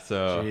 Yeah.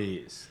 So.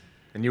 Jeez.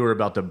 And you were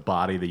about to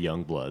body the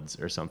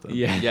Youngbloods or something.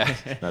 Yeah. Yeah.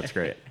 That's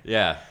great.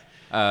 Yeah.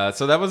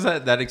 So that was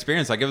that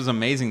experience. Like, it was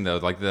amazing though.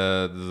 Like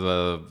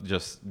the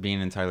just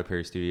being in Tyler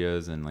Perry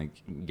Studios and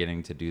like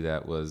getting to do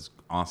that was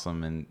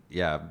awesome. And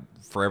yeah,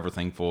 forever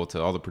thankful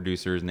to all the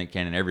producers, Nick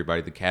Cannon,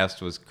 everybody. The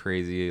cast was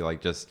crazy. Like,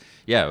 just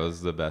it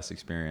was the best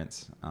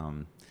experience.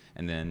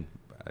 And then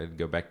I'd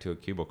go back to a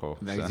cubicle.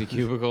 Back so. to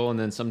cubicle, and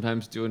then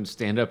sometimes doing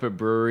stand up at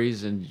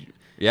breweries and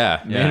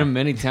Yeah. man of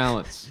many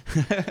talents.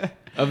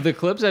 Of the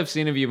clips I've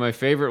seen of you, my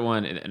favorite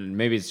one, and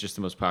maybe it's just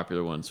the most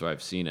popular one, so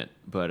I've seen it,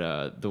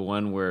 but the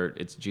one where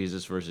it's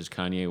Jesus versus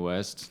Kanye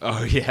West.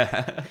 Oh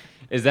yeah.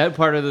 Is that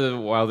part of the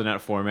Wild and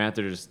Out format?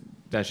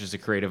 That's just a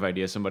creative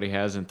idea somebody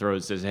has and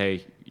says,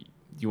 "Hey,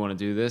 you want to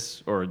do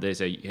this?" Or they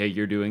say, "Hey,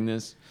 you're doing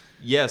this."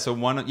 Yeah, so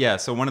one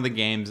of the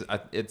games,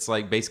 it's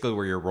like basically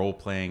where you're role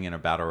playing in a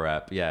battle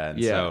rap. Yeah,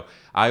 and so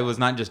I was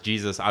not just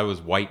Jesus, I was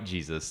White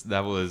Jesus.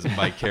 That was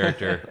my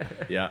character.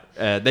 Yeah.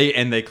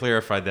 They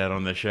clarified that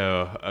on the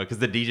show because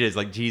the DJ is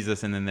like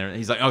Jesus, and then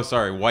he's like, oh,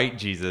 sorry, White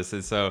Jesus.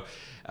 And so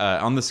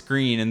on the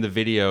screen in the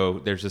video,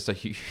 there's just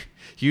a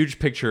huge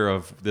picture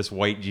of this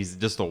white Jesus,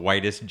 just the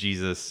whitest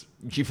Jesus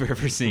you've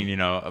ever seen,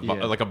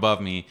 like above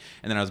me.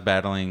 And then I was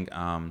battling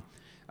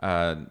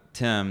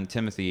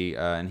Timothy,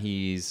 and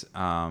he's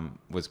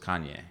was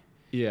Kanye.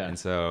 Yeah. And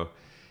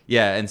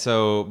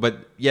so,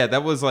 but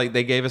that was like,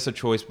 they gave us a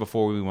choice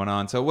before we went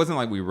on. So it wasn't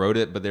like we wrote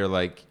it, but they're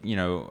like,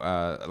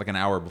 like an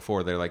hour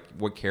before, they're like,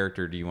 what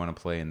character do you want to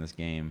play in this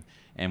game?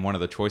 And one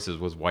of the choices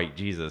was White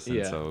Jesus.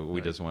 And so we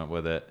just went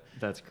with it.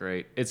 That's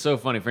great. It's so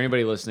funny. For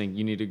anybody listening,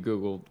 you need to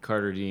Google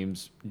Carter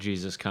Deems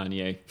Jesus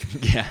Kanye.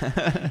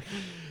 Yeah.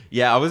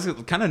 Yeah, I was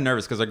kind of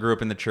nervous because I grew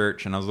up in the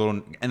church, and I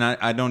was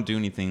I don't do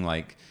anything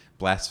like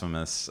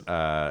blasphemous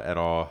at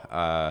all.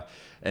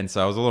 And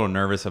so I was a little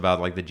nervous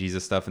about like the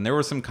Jesus stuff, and there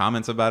were some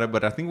comments about it,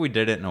 but I think we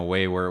did it in a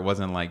way where it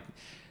wasn't like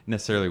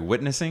necessarily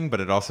witnessing,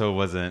 but it also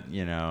wasn't,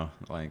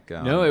 like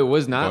no, it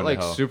was not going to like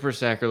hell. super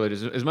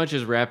sacrilegious. As much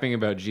as rapping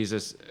about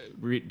Jesus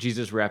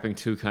rapping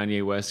to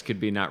Kanye West could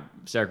be not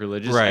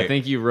sacrilegious. Right. I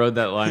think you rode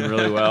that line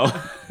really well.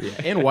 Yeah.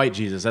 And White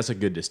Jesus, that's a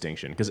good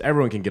distinction because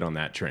everyone can get on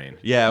that train.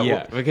 Yeah,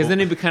 Yeah, because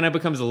then it kind of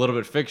becomes a little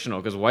bit fictional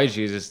because White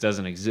Jesus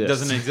doesn't exist.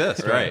 doesn't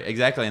exist, right?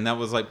 Exactly, and that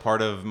was like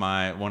part of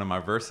one of my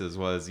verses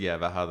was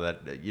about how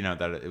that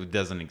that it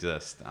doesn't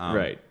exist,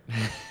 Right.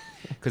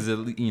 Because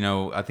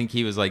I think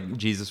he was like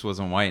Jesus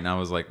wasn't white, and I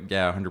was like,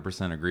 yeah,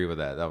 100% agree with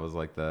that. That was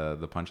like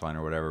the punchline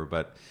or whatever.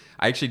 But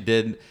I actually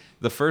did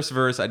the first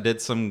verse. I did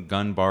some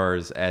gun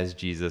bars as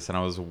Jesus, and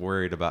I was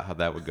worried about how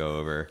that would go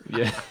over.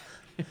 Yeah.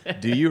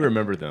 Do you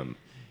remember them?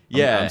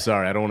 Yeah. I'm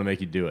sorry. I don't want to make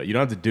you do it. You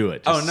don't have to do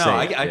it. Oh Just no, say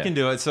I it. Yeah. can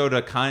do it. So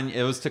to Kanye,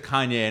 it was to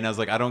Kanye, and I was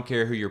like, I don't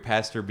care who your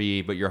pastor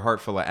be, but your heart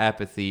full of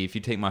apathy. If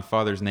you take my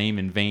father's name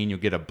in vain, you'll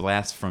get a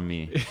blast from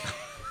me.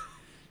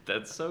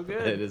 That's so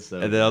good. It is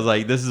so. And then I was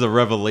like, this is a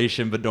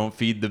revelation, but don't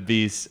feed the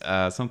beast.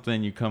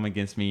 Something you come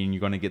against me and you're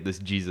going to get this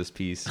Jesus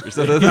piece or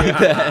something like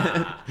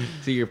that.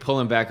 So you're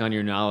pulling back on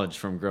your knowledge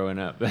from growing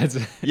up. That's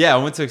Yeah, I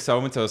went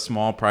to a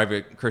small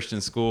private Christian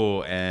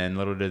school, and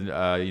little did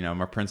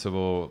my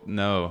principal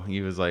know.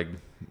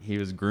 He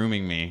was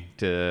grooming me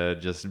to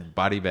just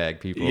body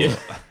bag people. Yeah.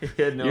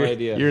 you had no you're,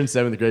 idea. You're in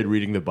 7th grade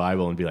reading the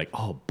Bible and be like,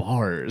 oh,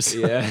 bars.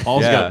 Yeah.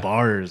 Paul's Yeah. got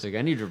bars. It's like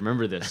I need to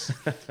remember this.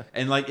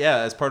 And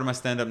as part of my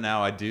stand up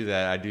now, I do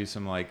that. I do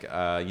some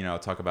I'll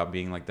talk about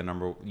being like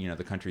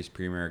the country's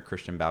premier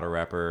Christian battle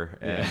rapper,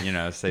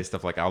 and say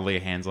stuff like I'll lay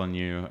hands on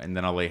you, and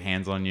then I'll lay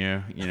hands on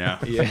you. Yeah.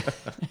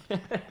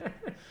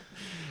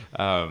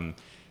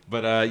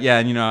 But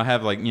and I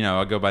have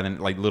I'll go by the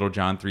Little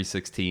John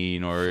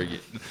 3:16 or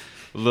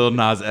Lil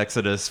Nas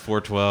Exodus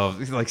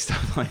 4:12, like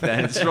stuff like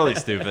that. It's really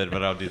stupid,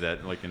 but I'll do that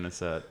in a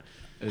set.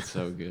 It's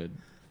so good.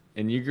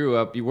 And you grew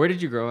up. Where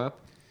did you grow up?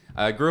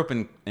 I grew up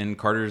in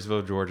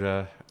Cartersville,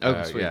 Georgia.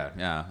 Oh, sweet.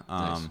 Yeah.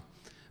 Nice.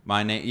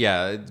 My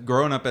name,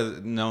 growing up as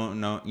with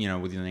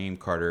the name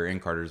Carter in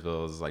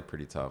Cartersville is like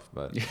pretty tough,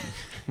 but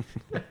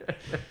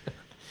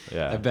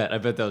yeah. I bet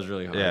that was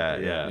really hard.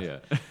 Yeah.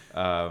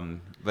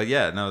 But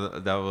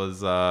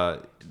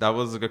that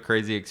was a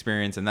crazy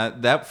experience, and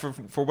that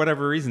for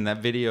whatever reason that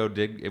video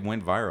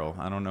went viral.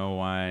 I don't know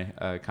why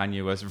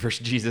Kanye West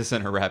versus Jesus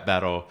in a rap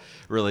battle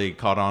really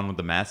caught on with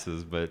the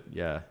masses, but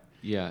yeah.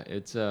 Yeah,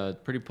 it's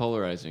pretty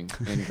polarizing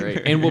and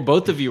great. And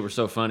both of you were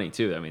so funny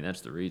too. I mean,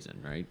 that's the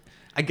reason, right?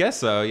 I guess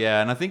so,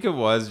 yeah. And I think it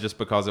was just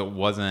because it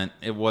wasn't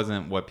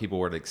what people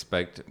would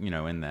expect,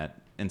 in that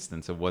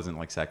instance. It wasn't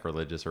like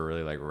sacrilegious or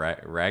really like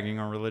ragging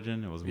on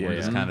religion. It was more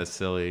just kind of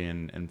silly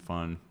and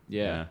fun.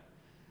 Yeah.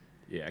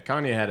 Yeah,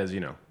 Kanye had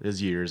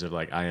his years of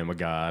like I am a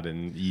god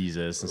and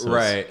Jesus and so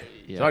Right.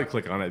 So I'd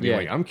click on it and be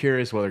like, I'm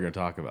curious what they're going to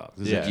talk about.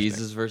 This is interesting.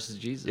 Jesus versus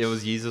Jesus. It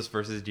was Jesus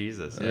versus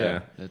Jesus. Yeah.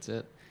 That's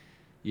it.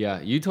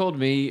 Yeah, you told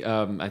me.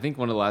 I think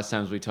one of the last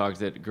times we talked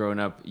that growing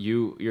up,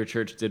 your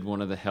church did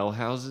one of the hell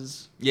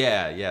houses.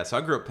 Yeah. So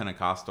I grew up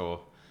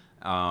Pentecostal,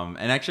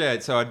 and actually,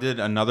 I did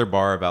another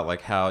bar about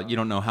like how you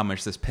don't know how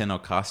much this pen will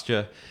cost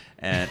you,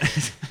 and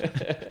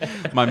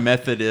my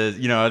method is,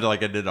 I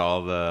did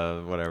all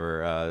the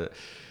whatever,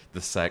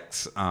 the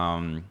sects,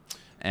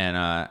 and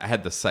I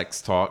had the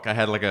sex talk. I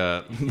had like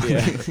a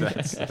Yeah,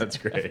 that's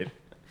great.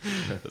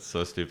 That's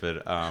so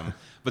stupid.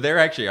 But they're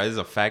actually, there's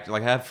a fact,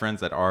 like I have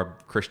friends that are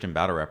Christian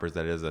battle rappers.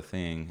 That is a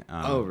thing.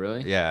 Oh,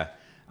 really? Yeah.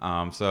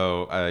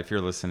 So if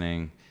you're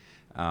listening,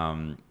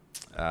 Uncle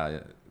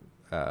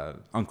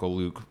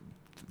Luke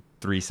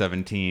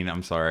 317,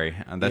 I'm sorry.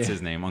 That's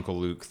his name, Uncle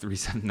Luke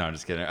 317. No,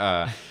 just kidding.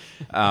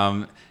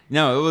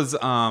 No, it was,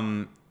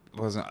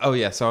 oh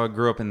yeah. So I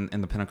grew up in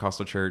the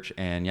Pentecostal church,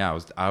 and yeah,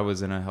 I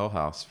was in a Hell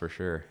House for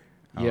sure.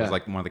 I Yeah. was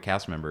like one of the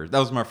cast members. That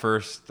was my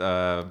first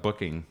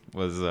booking.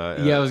 Was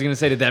Yeah, I was gonna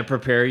say, did that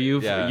prepare you?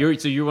 Yeah.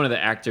 So you're one of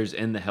the actors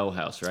in the Hell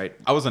House, right?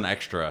 I was an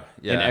extra.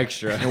 Yeah. An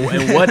extra.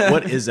 And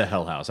what is a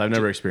Hell House? I've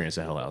never experienced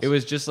a Hell House. It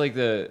was just like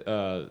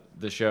the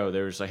show.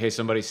 There was like, hey,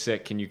 somebody's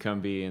sick. Can you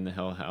come be in the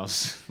Hell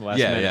House last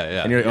Yeah, minute? yeah,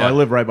 yeah. And you're, yeah. I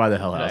live right by the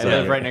Hell House. I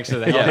live right next to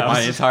the Hell Yeah, House.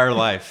 my entire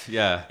life.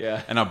 Yeah.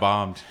 Yeah. And I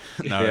bombed.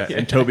 No. Yeah,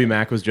 and Toby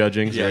Mac was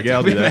judging. So Yeah, like, yeah,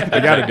 I'll do that. I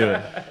got to do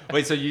it.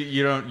 Wait, so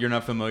you're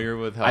not familiar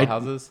with Hell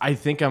Houses? I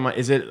think I'm.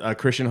 Is it a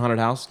Christian haunted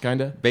house,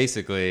 kind of?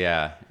 Basically,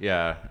 yeah,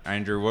 yeah.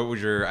 Andrew, what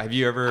was your? Have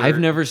you ever? I've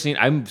never seen.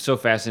 I'm so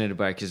fascinated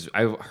by it because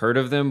I've heard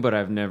of them, but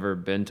I've never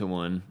been to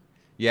one.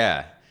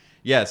 Yeah,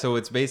 yeah. So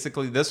it's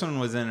basically this one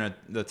was in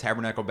the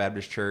Tabernacle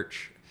Baptist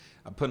Church.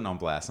 I'm putting on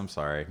blast. I'm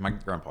sorry, my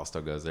grandpa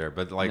still goes there,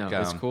 but like, No,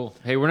 that's cool.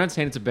 Hey, we're not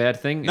saying it's a bad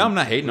thing. No, I'm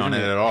not hating on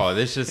it at all.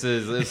 This just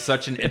is it's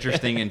such an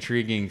interesting,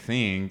 intriguing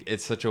thing.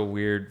 It's such a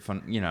weird,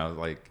 fun.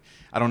 Like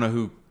I don't know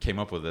who came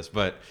up with this,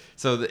 but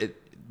so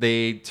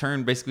they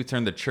basically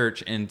turned the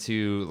church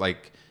into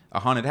like a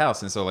haunted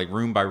house, and so like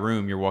room by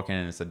room, you're walking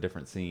in, it's a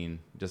different scene,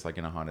 just like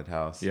in a haunted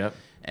house. Yep.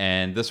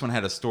 And this one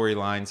had a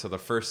storyline. So the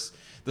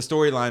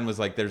storyline was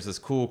like there's this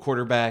cool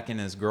quarterback and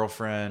his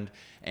girlfriend,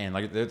 and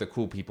like they're the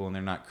cool people and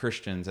they're not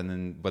Christians,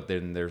 but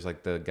then there's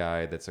like the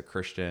guy that's a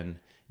Christian.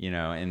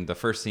 And the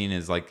first scene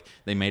is like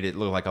they made it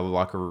look like a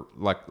locker,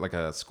 like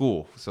a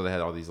school. So they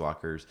had all these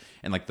lockers,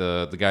 and like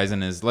the guy's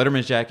in his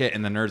Letterman's jacket,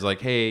 and the nerd's like,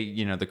 hey,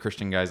 the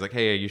Christian guy's like,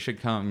 hey, you should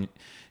come,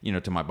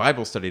 to my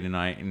Bible study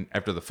tonight. And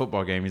after the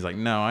football game, he's like,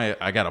 no,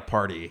 I got a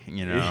party,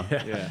 Yeah.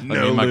 Like,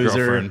 No, me and my loser.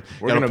 girlfriend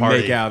We're got a gonna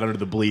party. make out under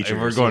the bleachers.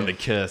 And we're going to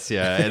kiss,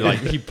 yeah. And like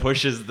he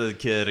pushes the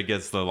kid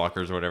against the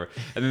lockers or whatever.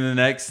 And then the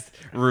next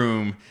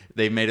room,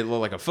 they made it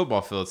look like a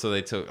football field. So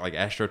they took like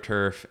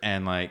AstroTurf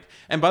and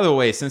by the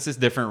way, since it's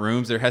different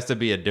rooms, there has to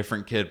be a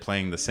different kid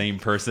playing the same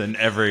person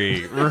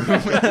every room.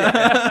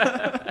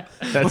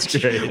 That's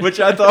great. Which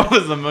I thought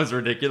was the most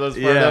ridiculous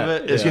part of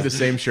it. Just get the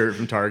same shirt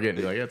from Target and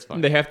be like, that's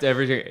fine. They have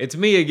to it's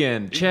me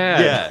again,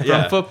 Chad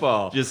from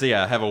football. Just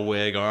have a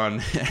wig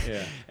on.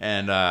 Yeah.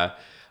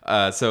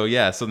 And so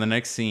the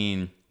next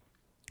scene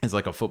is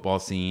like a football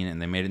scene,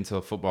 and they made it into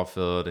a football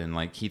field, and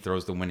like he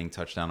throws the winning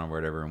touchdown or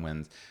whatever and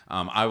wins.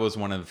 I was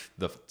one of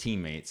the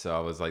teammates, so I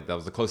was like, that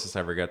was the closest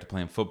I ever got to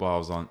playing football. I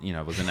was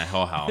was in a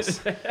Hell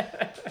House.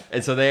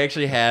 And so they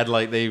actually had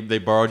like they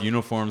borrowed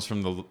uniforms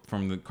from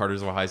the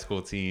Cartersville High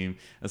School team,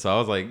 and so I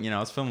was like, I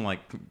was feeling like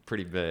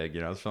pretty big,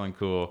 I was feeling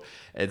cool.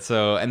 And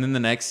then the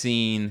next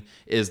scene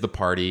is the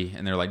party,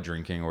 and they're like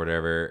drinking or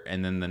whatever,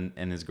 and then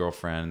and his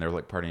girlfriend, they're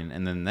like partying,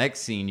 and then the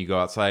next scene you go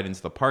outside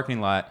into the parking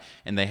lot,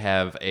 and they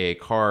have a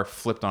car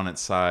flipped on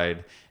its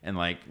side and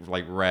like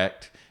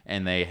wrecked,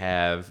 and they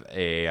have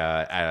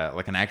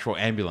like an actual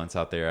ambulance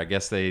out there. I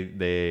guess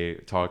they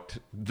talked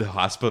the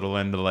hospital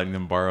into letting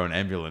them borrow an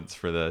ambulance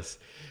for this.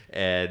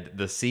 And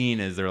the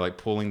scene is they're like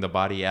pulling the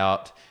body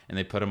out, and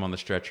they put him on the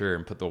stretcher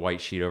and put the white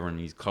sheet over him, and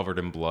he's covered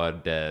in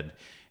blood, dead,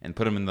 and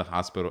put him in the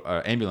hospital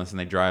ambulance, and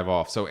they drive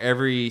off. So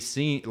every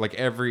scene, like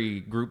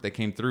every group that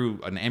came through,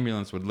 an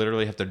ambulance would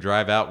literally have to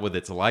drive out with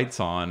its lights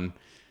on,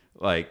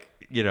 like,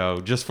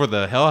 just for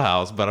the Hell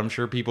House. But I'm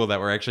sure people that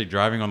were actually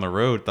driving on the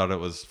road thought it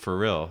was for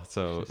real.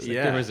 So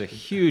There was a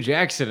huge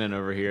accident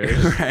over here.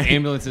 There's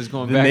ambulances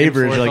going The back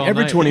neighbors and are forth like, all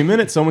every night. 20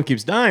 minutes, someone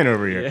keeps dying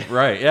over here.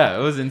 Right, yeah,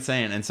 it was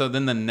insane. And so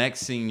then the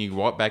next scene, you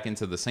walk back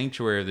into the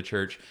sanctuary of the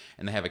church,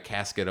 and they have a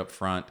casket up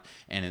front,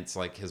 and it's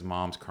like his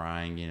mom's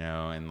crying,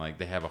 and like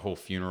they have a whole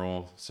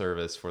funeral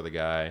service for the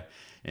guy.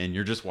 And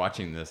you're just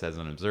watching this as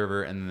an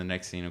observer. And then the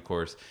next scene, of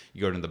course, you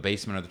go to the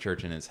basement of the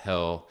church, and it's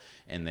hell.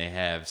 And they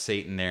have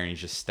Satan there, and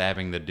he's just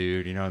stabbing the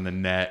dude, in the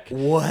neck.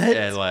 What?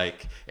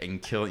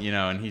 And kill,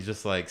 and he's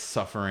just like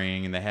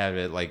suffering. And they have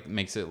it like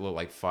makes it look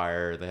like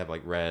fire. They have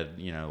like red,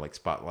 like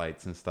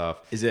spotlights and stuff.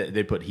 Is it?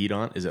 They put heat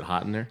on? Is it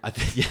hot in there? I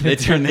think they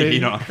turn the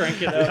heat on.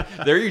 Crank it up.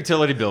 Their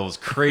utility bill was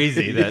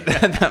crazy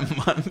that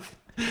month.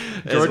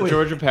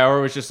 Georgia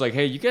Power was just like,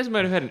 hey, you guys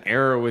might have had an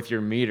error with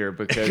your meter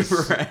because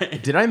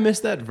Right. Did I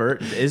miss that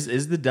vert?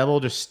 Is the devil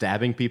just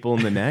stabbing people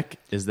in the neck?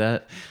 Is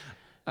that?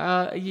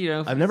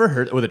 I've never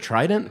heard with a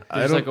trident.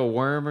 there's like a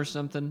worm or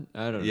something.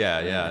 I don't know.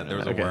 Yeah, there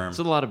was Okay. a worm. It's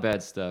a lot of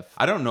bad stuff.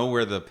 I don't know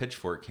where the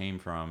pitchfork came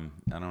from.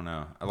 I don't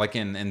know. Like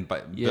in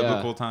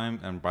biblical time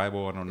and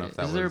Bible, I don't know if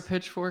that Is was. there a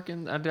pitchfork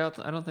in? I doubt.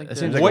 I don't think. It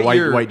there seems is. like What a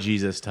year- white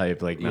Jesus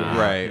type. Like, nah.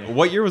 Right.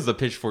 What year was the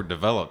pitchfork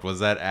developed? Was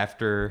that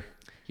after?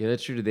 Yeah,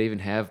 that's true. Did they even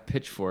have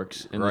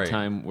pitchforks in Right. the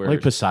time where?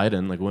 Like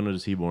Poseidon. Like, when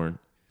was he born?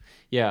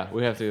 Yeah,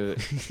 we have to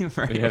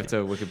Right. we have to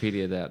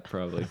Wikipedia that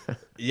probably.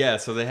 Yeah,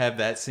 so they have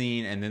that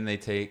scene, and then they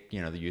take, the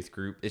youth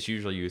group. It's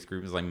usually youth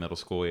group is like middle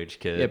school age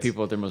kids. Yeah,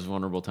 people at their most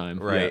vulnerable time.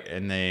 Right,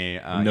 and they,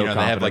 No they have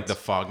like confidence. the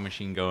fog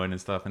machine going and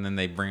stuff, and then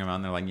they bring them out,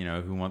 and they're like,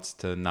 who wants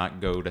to not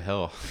go to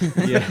hell?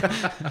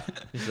 Yeah.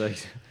 It's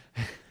like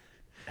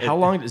How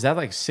long is that?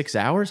 Like 6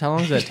 hours? How long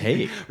does that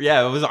take?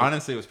 Yeah, it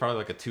was probably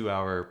like a 2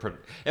 hour.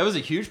 It was a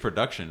huge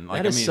production.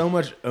 Like, That is so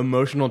much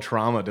emotional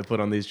trauma to put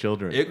on these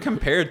children. It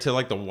compared to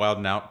like the Wild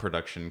 'N Out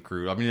production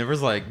crew. I mean, there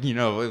was like,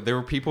 there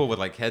were people with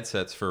like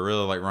headsets for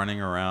real, like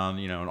running around,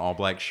 in all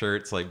black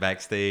shirts, like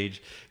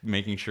backstage,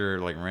 making sure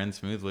like ran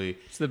smoothly.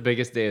 it's the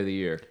biggest day of the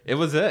year. It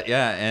was it,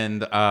 yeah.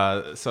 And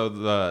so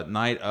the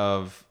night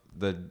of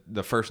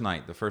the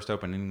first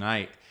opening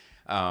night,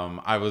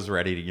 I was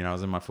ready to, I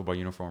was in my football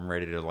uniform,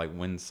 ready to like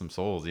win some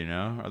souls.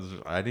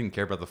 I didn't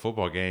care about the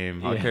football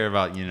game. I Yeah. care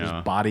about,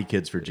 Just body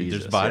kids for Jesus.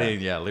 just body,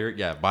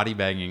 body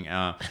bagging.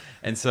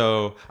 And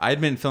so I had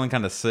been feeling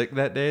kind of sick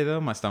that day, though.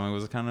 My stomach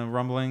was kind of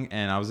rumbling,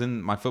 and I was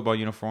in my football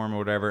uniform or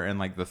whatever. And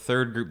like the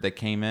third group that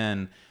came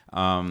in,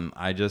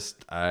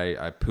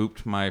 I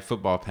pooped my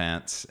football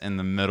pants in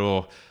the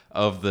middle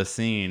of the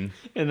scene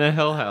In the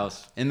Hell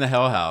House. in the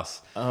Hell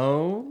House.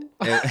 Oh,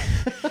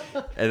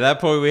 At that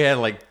point, we had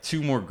like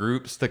 2 more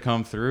groups to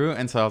come through,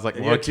 and so I was like,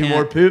 you "Well, I got 2 can't-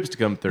 more poops to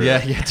come through. Yeah,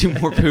 2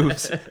 more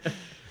poops."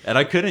 And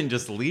I couldn't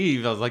just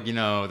leave. I was like,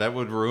 that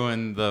would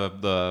ruin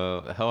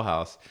the Hell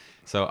House.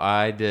 So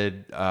I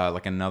did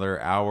like another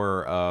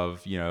hour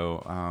of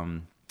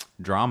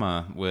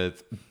drama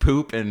with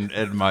poop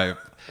and my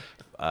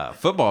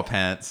football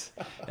pants.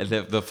 And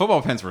the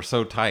football pants were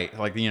so tight,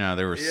 like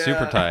they were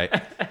super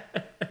tight.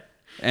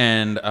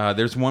 And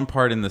there's one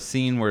part in the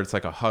scene where it's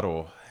like a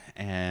huddle.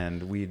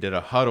 And we did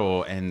a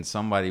huddle, and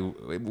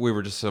we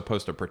were just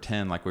supposed to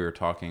pretend like we were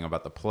talking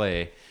about the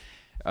play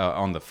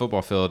on the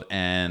football field,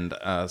 and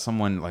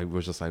someone like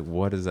was just like,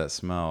 "What does that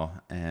smell?"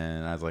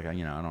 And I was like, I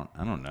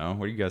don't know.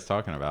 What are you guys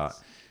talking about?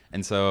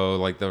 And so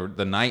like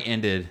the night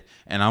ended,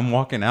 and I'm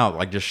walking out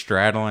like just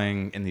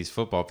straddling in these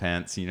football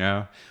pants,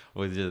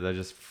 with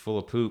just full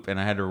of poop, and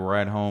I had to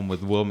ride home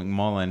with Will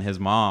McMullen. His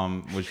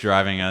mom was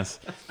driving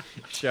us,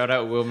 Shout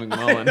out Will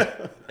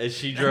McMullen. and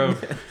she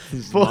drove.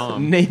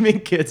 Naming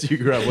kids you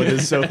grew up with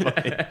is so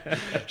funny.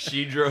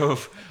 She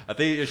drove. I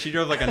think she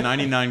drove like a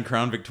 '99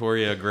 Crown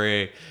Victoria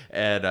gray,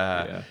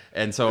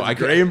 and so I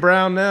Gray and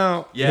brown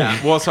now.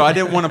 Yeah. Well, so I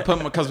didn't want to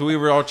put because we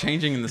were all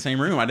changing in the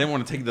same room. I didn't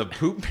want to take the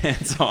poop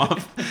pants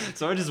off,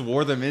 so I just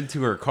wore them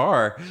into her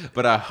car.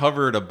 But I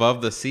hovered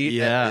above the seat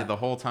the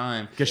whole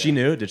time. Because she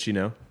knew. Did she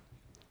know?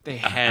 They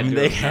had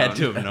They had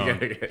to have known.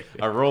 Okay.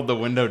 I rolled the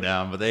window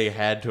down, but they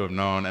had to have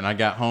known. And I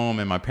got home,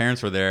 and my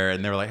parents were there,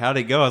 and they were like, "How'd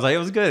it go?" I was like, "It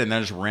was good." And I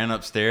just ran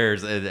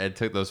upstairs and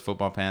took those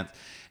football pants.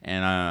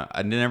 And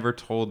I never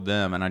told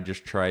them, and I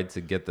just tried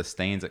to get the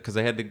stains because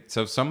I had to.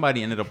 So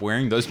somebody ended up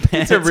wearing those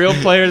pants. It's a real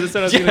player. That's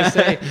what I was going to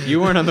say. You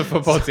weren't on the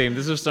football team.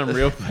 This was some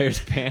real player's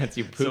pants.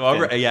 You pooped So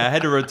I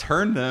had to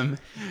return them,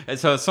 and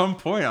so at some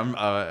point,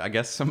 I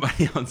guess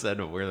somebody else had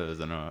to wear those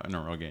in a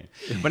real game.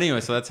 But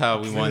anyway, so that's how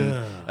we won.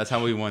 That's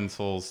how we won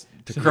souls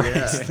to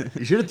Christ.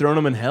 You should have thrown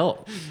them in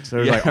hell. So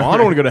they're Yeah, like, oh, I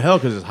don't want to go to hell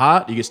because it's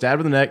hot. You get stabbed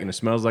in the neck and it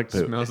smells like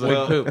poop. Smells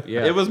like poop.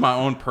 Yeah. It was my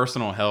own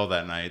personal hell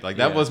that night. Like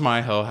that Yeah. was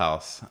my hell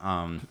house.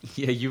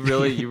 Yeah, you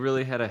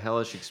really had a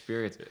hellish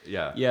experience.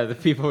 Yeah. Yeah, the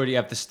people were,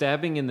 the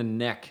stabbing in the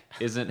neck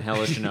isn't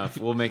hellish enough.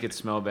 We'll make it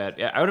smell bad.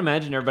 Yeah, I would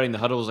imagine everybody in the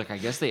huddle was like, I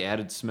guess they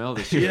added smell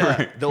this year.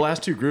 Yeah, the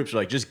last 2 groups are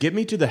like, just get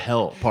me to the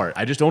hell part.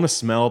 I just don't want to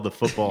smell the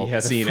football Yeah,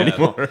 the scene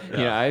football. anymore.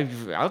 Yeah,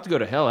 I'll have to go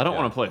to hell. I don't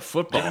want to play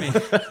football.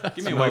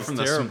 Get me away from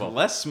the terrible.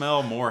 less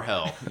smell, more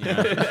hell. You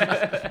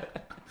know?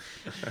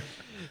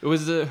 It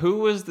was who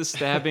was the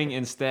stabbing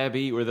and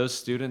stabby? Were those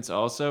students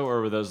also, or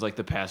were those like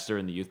the pastor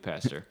and the youth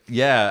pastor?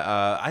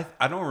 Yeah,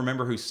 I don't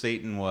remember who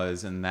Satan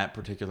was in that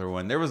particular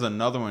one. There was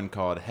another one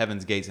called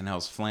Heaven's Gates and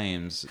Hell's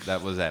Flames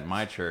that was at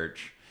my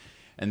church.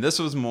 And this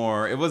was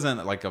more, it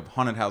wasn't like a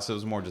haunted house, it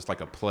was more just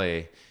like a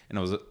play. And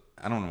it was,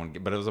 I don't know,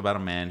 but it was about a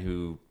man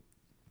who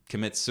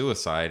commits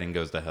suicide and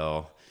goes to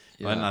hell.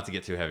 But Yeah. not to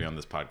get too heavy on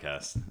this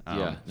podcast.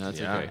 Yeah, that's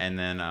yeah. okay. And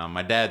then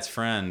my dad's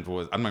friend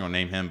was, I'm not going to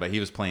name him, but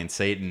he was playing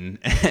Satan.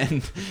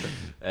 And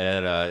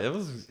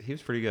he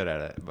was pretty good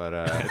at it. But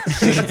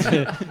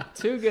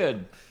Too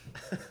good.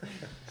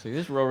 See,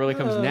 this role really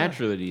comes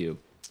naturally to you.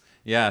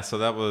 yeah, so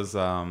that was,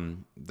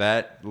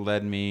 that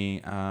led me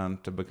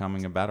to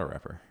becoming a battle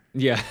rapper.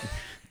 Yeah.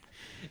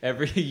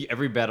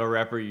 Every battle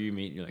rapper you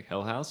meet, you're like,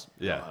 Hell House?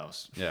 Yeah. Hell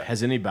House. Yeah.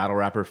 Has any battle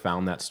rapper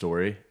found that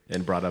story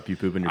and brought up you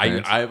pooping your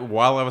pants?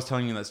 While I was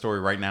telling you that story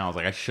right now, I was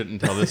like, I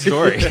shouldn't tell this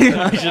story.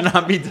 I should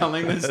not be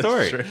telling this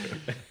story.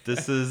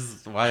 This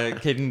is why.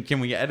 Can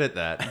we edit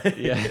that?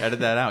 Yeah. Edit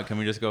that out. Can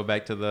we just go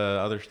back to the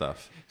other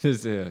stuff?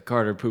 Says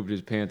Carter pooped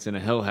his pants in a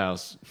Hell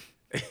House.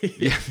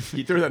 Yeah,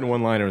 he threw that in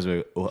one line and was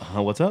like,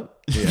 what's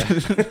up? Yeah.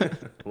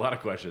 A lot of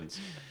questions.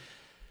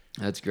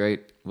 That's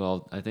great.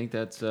 Well, I think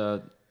that's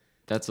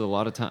That's a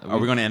lot of time. Are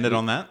we going to end it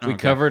on that? We Okay.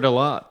 covered a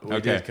lot. We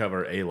did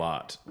cover a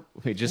lot.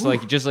 Wait, just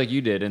like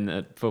you did in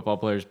the football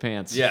player's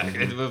pants. Yeah,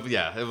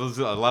 it was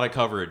a lot of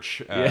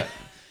coverage. Yeah.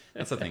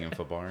 That's a thing in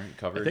football, right?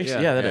 Coverage. I think so.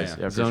 Yeah. Yeah, that Yeah, is. yeah.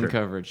 Yeah, for Zone sure.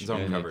 coverage.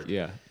 Zone And, coverage.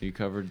 Yeah, you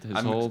covered his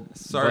I'm whole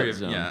sorry. butt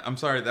zone. Yeah, I'm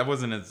sorry. That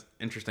wasn't as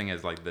interesting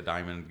as like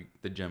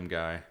the gym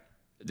guy.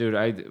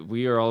 Dude,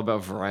 we are all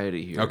about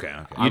variety here. Okay.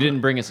 You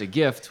didn't bring us a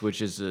gift,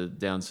 which is a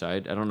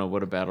downside. I don't know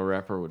what a battle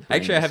rapper would bring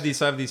Actually, I us.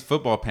 have these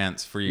football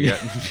pants for you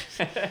guys.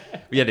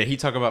 Yeah, did he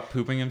talk about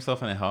pooping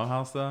himself in a hell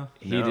house though?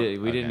 He No.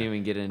 did. We didn't Okay.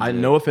 even get into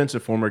No offense to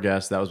former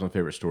guests, that was my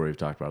favorite story we've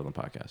talked about on the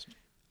podcast.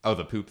 Oh,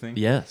 the poop thing.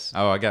 Yes.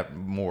 Oh, I got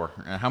more.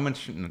 How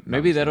much?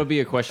 Maybe that'll be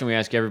a question we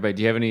ask everybody.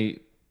 Do you have any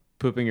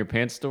pooping your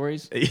pants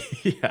stories?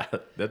 Yeah,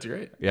 that's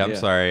great. Yeah, I'm Yeah.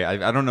 sorry.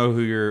 I don't know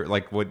who you're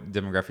like, what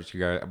demographics you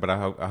got, but I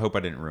hope I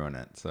didn't ruin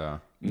it.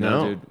 So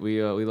No. Dude,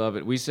 we love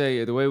it. We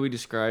say the way we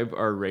describe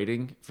our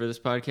rating for this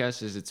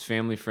podcast is it's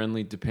family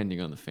friendly,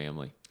 depending on the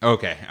family.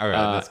 okay, all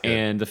right, that's good.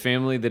 And the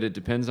family that it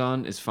depends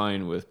on is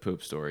fine with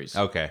poop stories.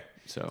 Okay,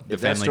 So The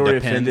If that family story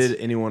depends. offended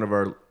any one of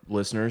our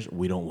listeners,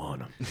 we don't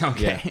want them.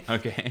 okay,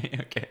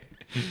 okay.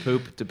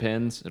 poop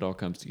depends. It all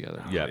comes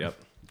together. Yeah. Yep.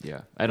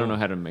 Yeah. I don't know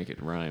how to make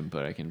it rhyme,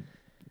 but I can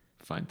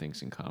find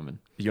things in common.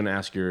 You gonna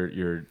ask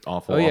your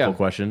awful, Oh, yeah. awful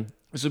question?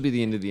 This will be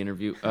the end of the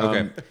interview.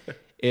 Okay.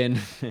 In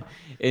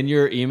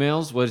your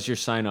emails, what is your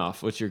sign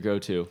off? What's your go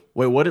to?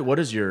 Wait, what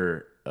is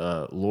your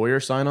lawyer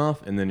sign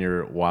off and then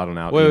your wild and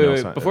out Wait, email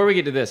wait. sign? Before we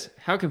get to this,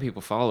 how can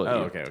people follow Oh,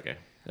 you? okay.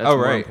 That's Oh,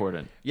 more right.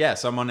 important. Yeah,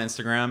 so I'm on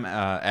Instagram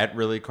at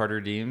Really Carter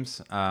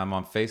Deems. I'm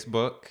on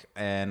Facebook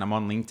and I'm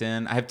on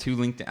LinkedIn. I have two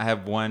LinkedIn. I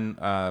have one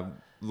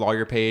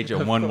lawyer page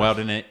and one Wild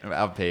and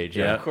Out page.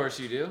 Yeah. Of course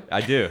you do.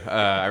 I do.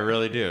 I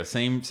really do.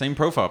 Same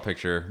profile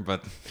picture,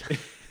 but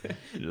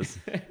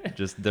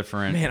just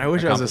different. Man, I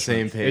wish I was the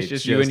same accomplishments. page. It's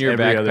just you and your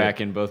every backpack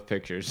other- in both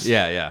pictures.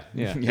 Yeah.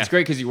 Yeah. It's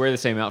great because you wear the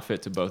same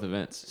outfit to both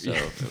events. So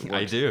it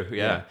I works. do.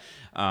 Yeah.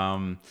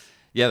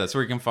 Yeah, that's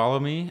where you can follow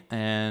me.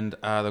 And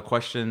the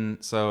question,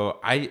 so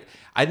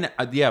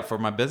yeah, for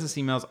my business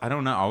emails, I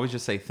don't know. I always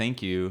just say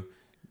thank you,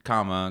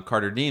 comma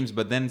Carter Deems.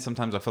 But then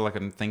sometimes I feel like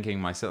I'm thinking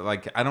myself,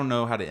 like I don't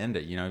know how to end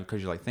it,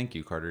 because you're like thank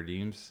you Carter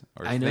Deems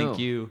or I know. thank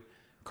you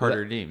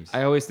Carter Deems.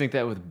 I always think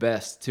that with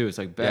best too. It's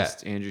like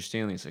best Andrew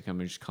Stanley. It's like I'm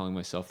just calling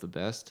myself the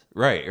best.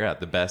 Right.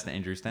 The best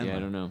Andrew Stanley. Yeah, I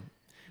don't know.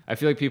 I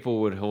feel like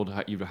people would hold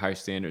you to high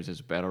standards as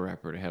a battle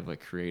rapper to have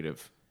like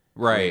creative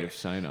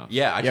sign off.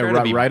 Yeah, I Yeah, try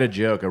to be write a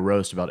joke, a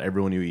roast about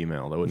everyone you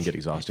email. That wouldn't get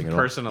exhausting at all.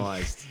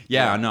 Personalized.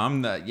 Yeah, no,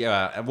 I'm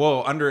the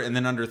Well,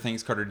 under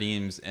thanks Carter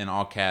Deems in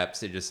all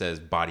caps, it just says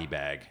body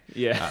bag.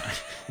 Yeah.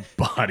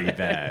 Body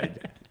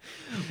bag.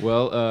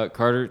 Well,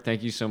 Carter,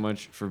 thank you so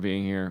much for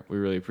being here. We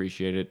really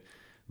appreciate it.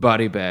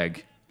 Body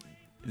bag.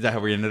 Is that how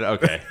we ended it?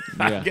 Okay.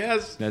 Yeah,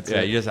 guess. that's Yeah,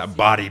 it. you just have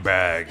body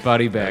bag.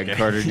 Body bag. Okay.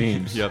 Carter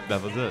Deems. Yep,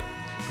 that was it.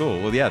 Cool.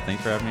 Well, yeah,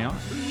 thanks for having me on.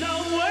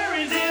 No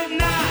worries if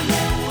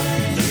not.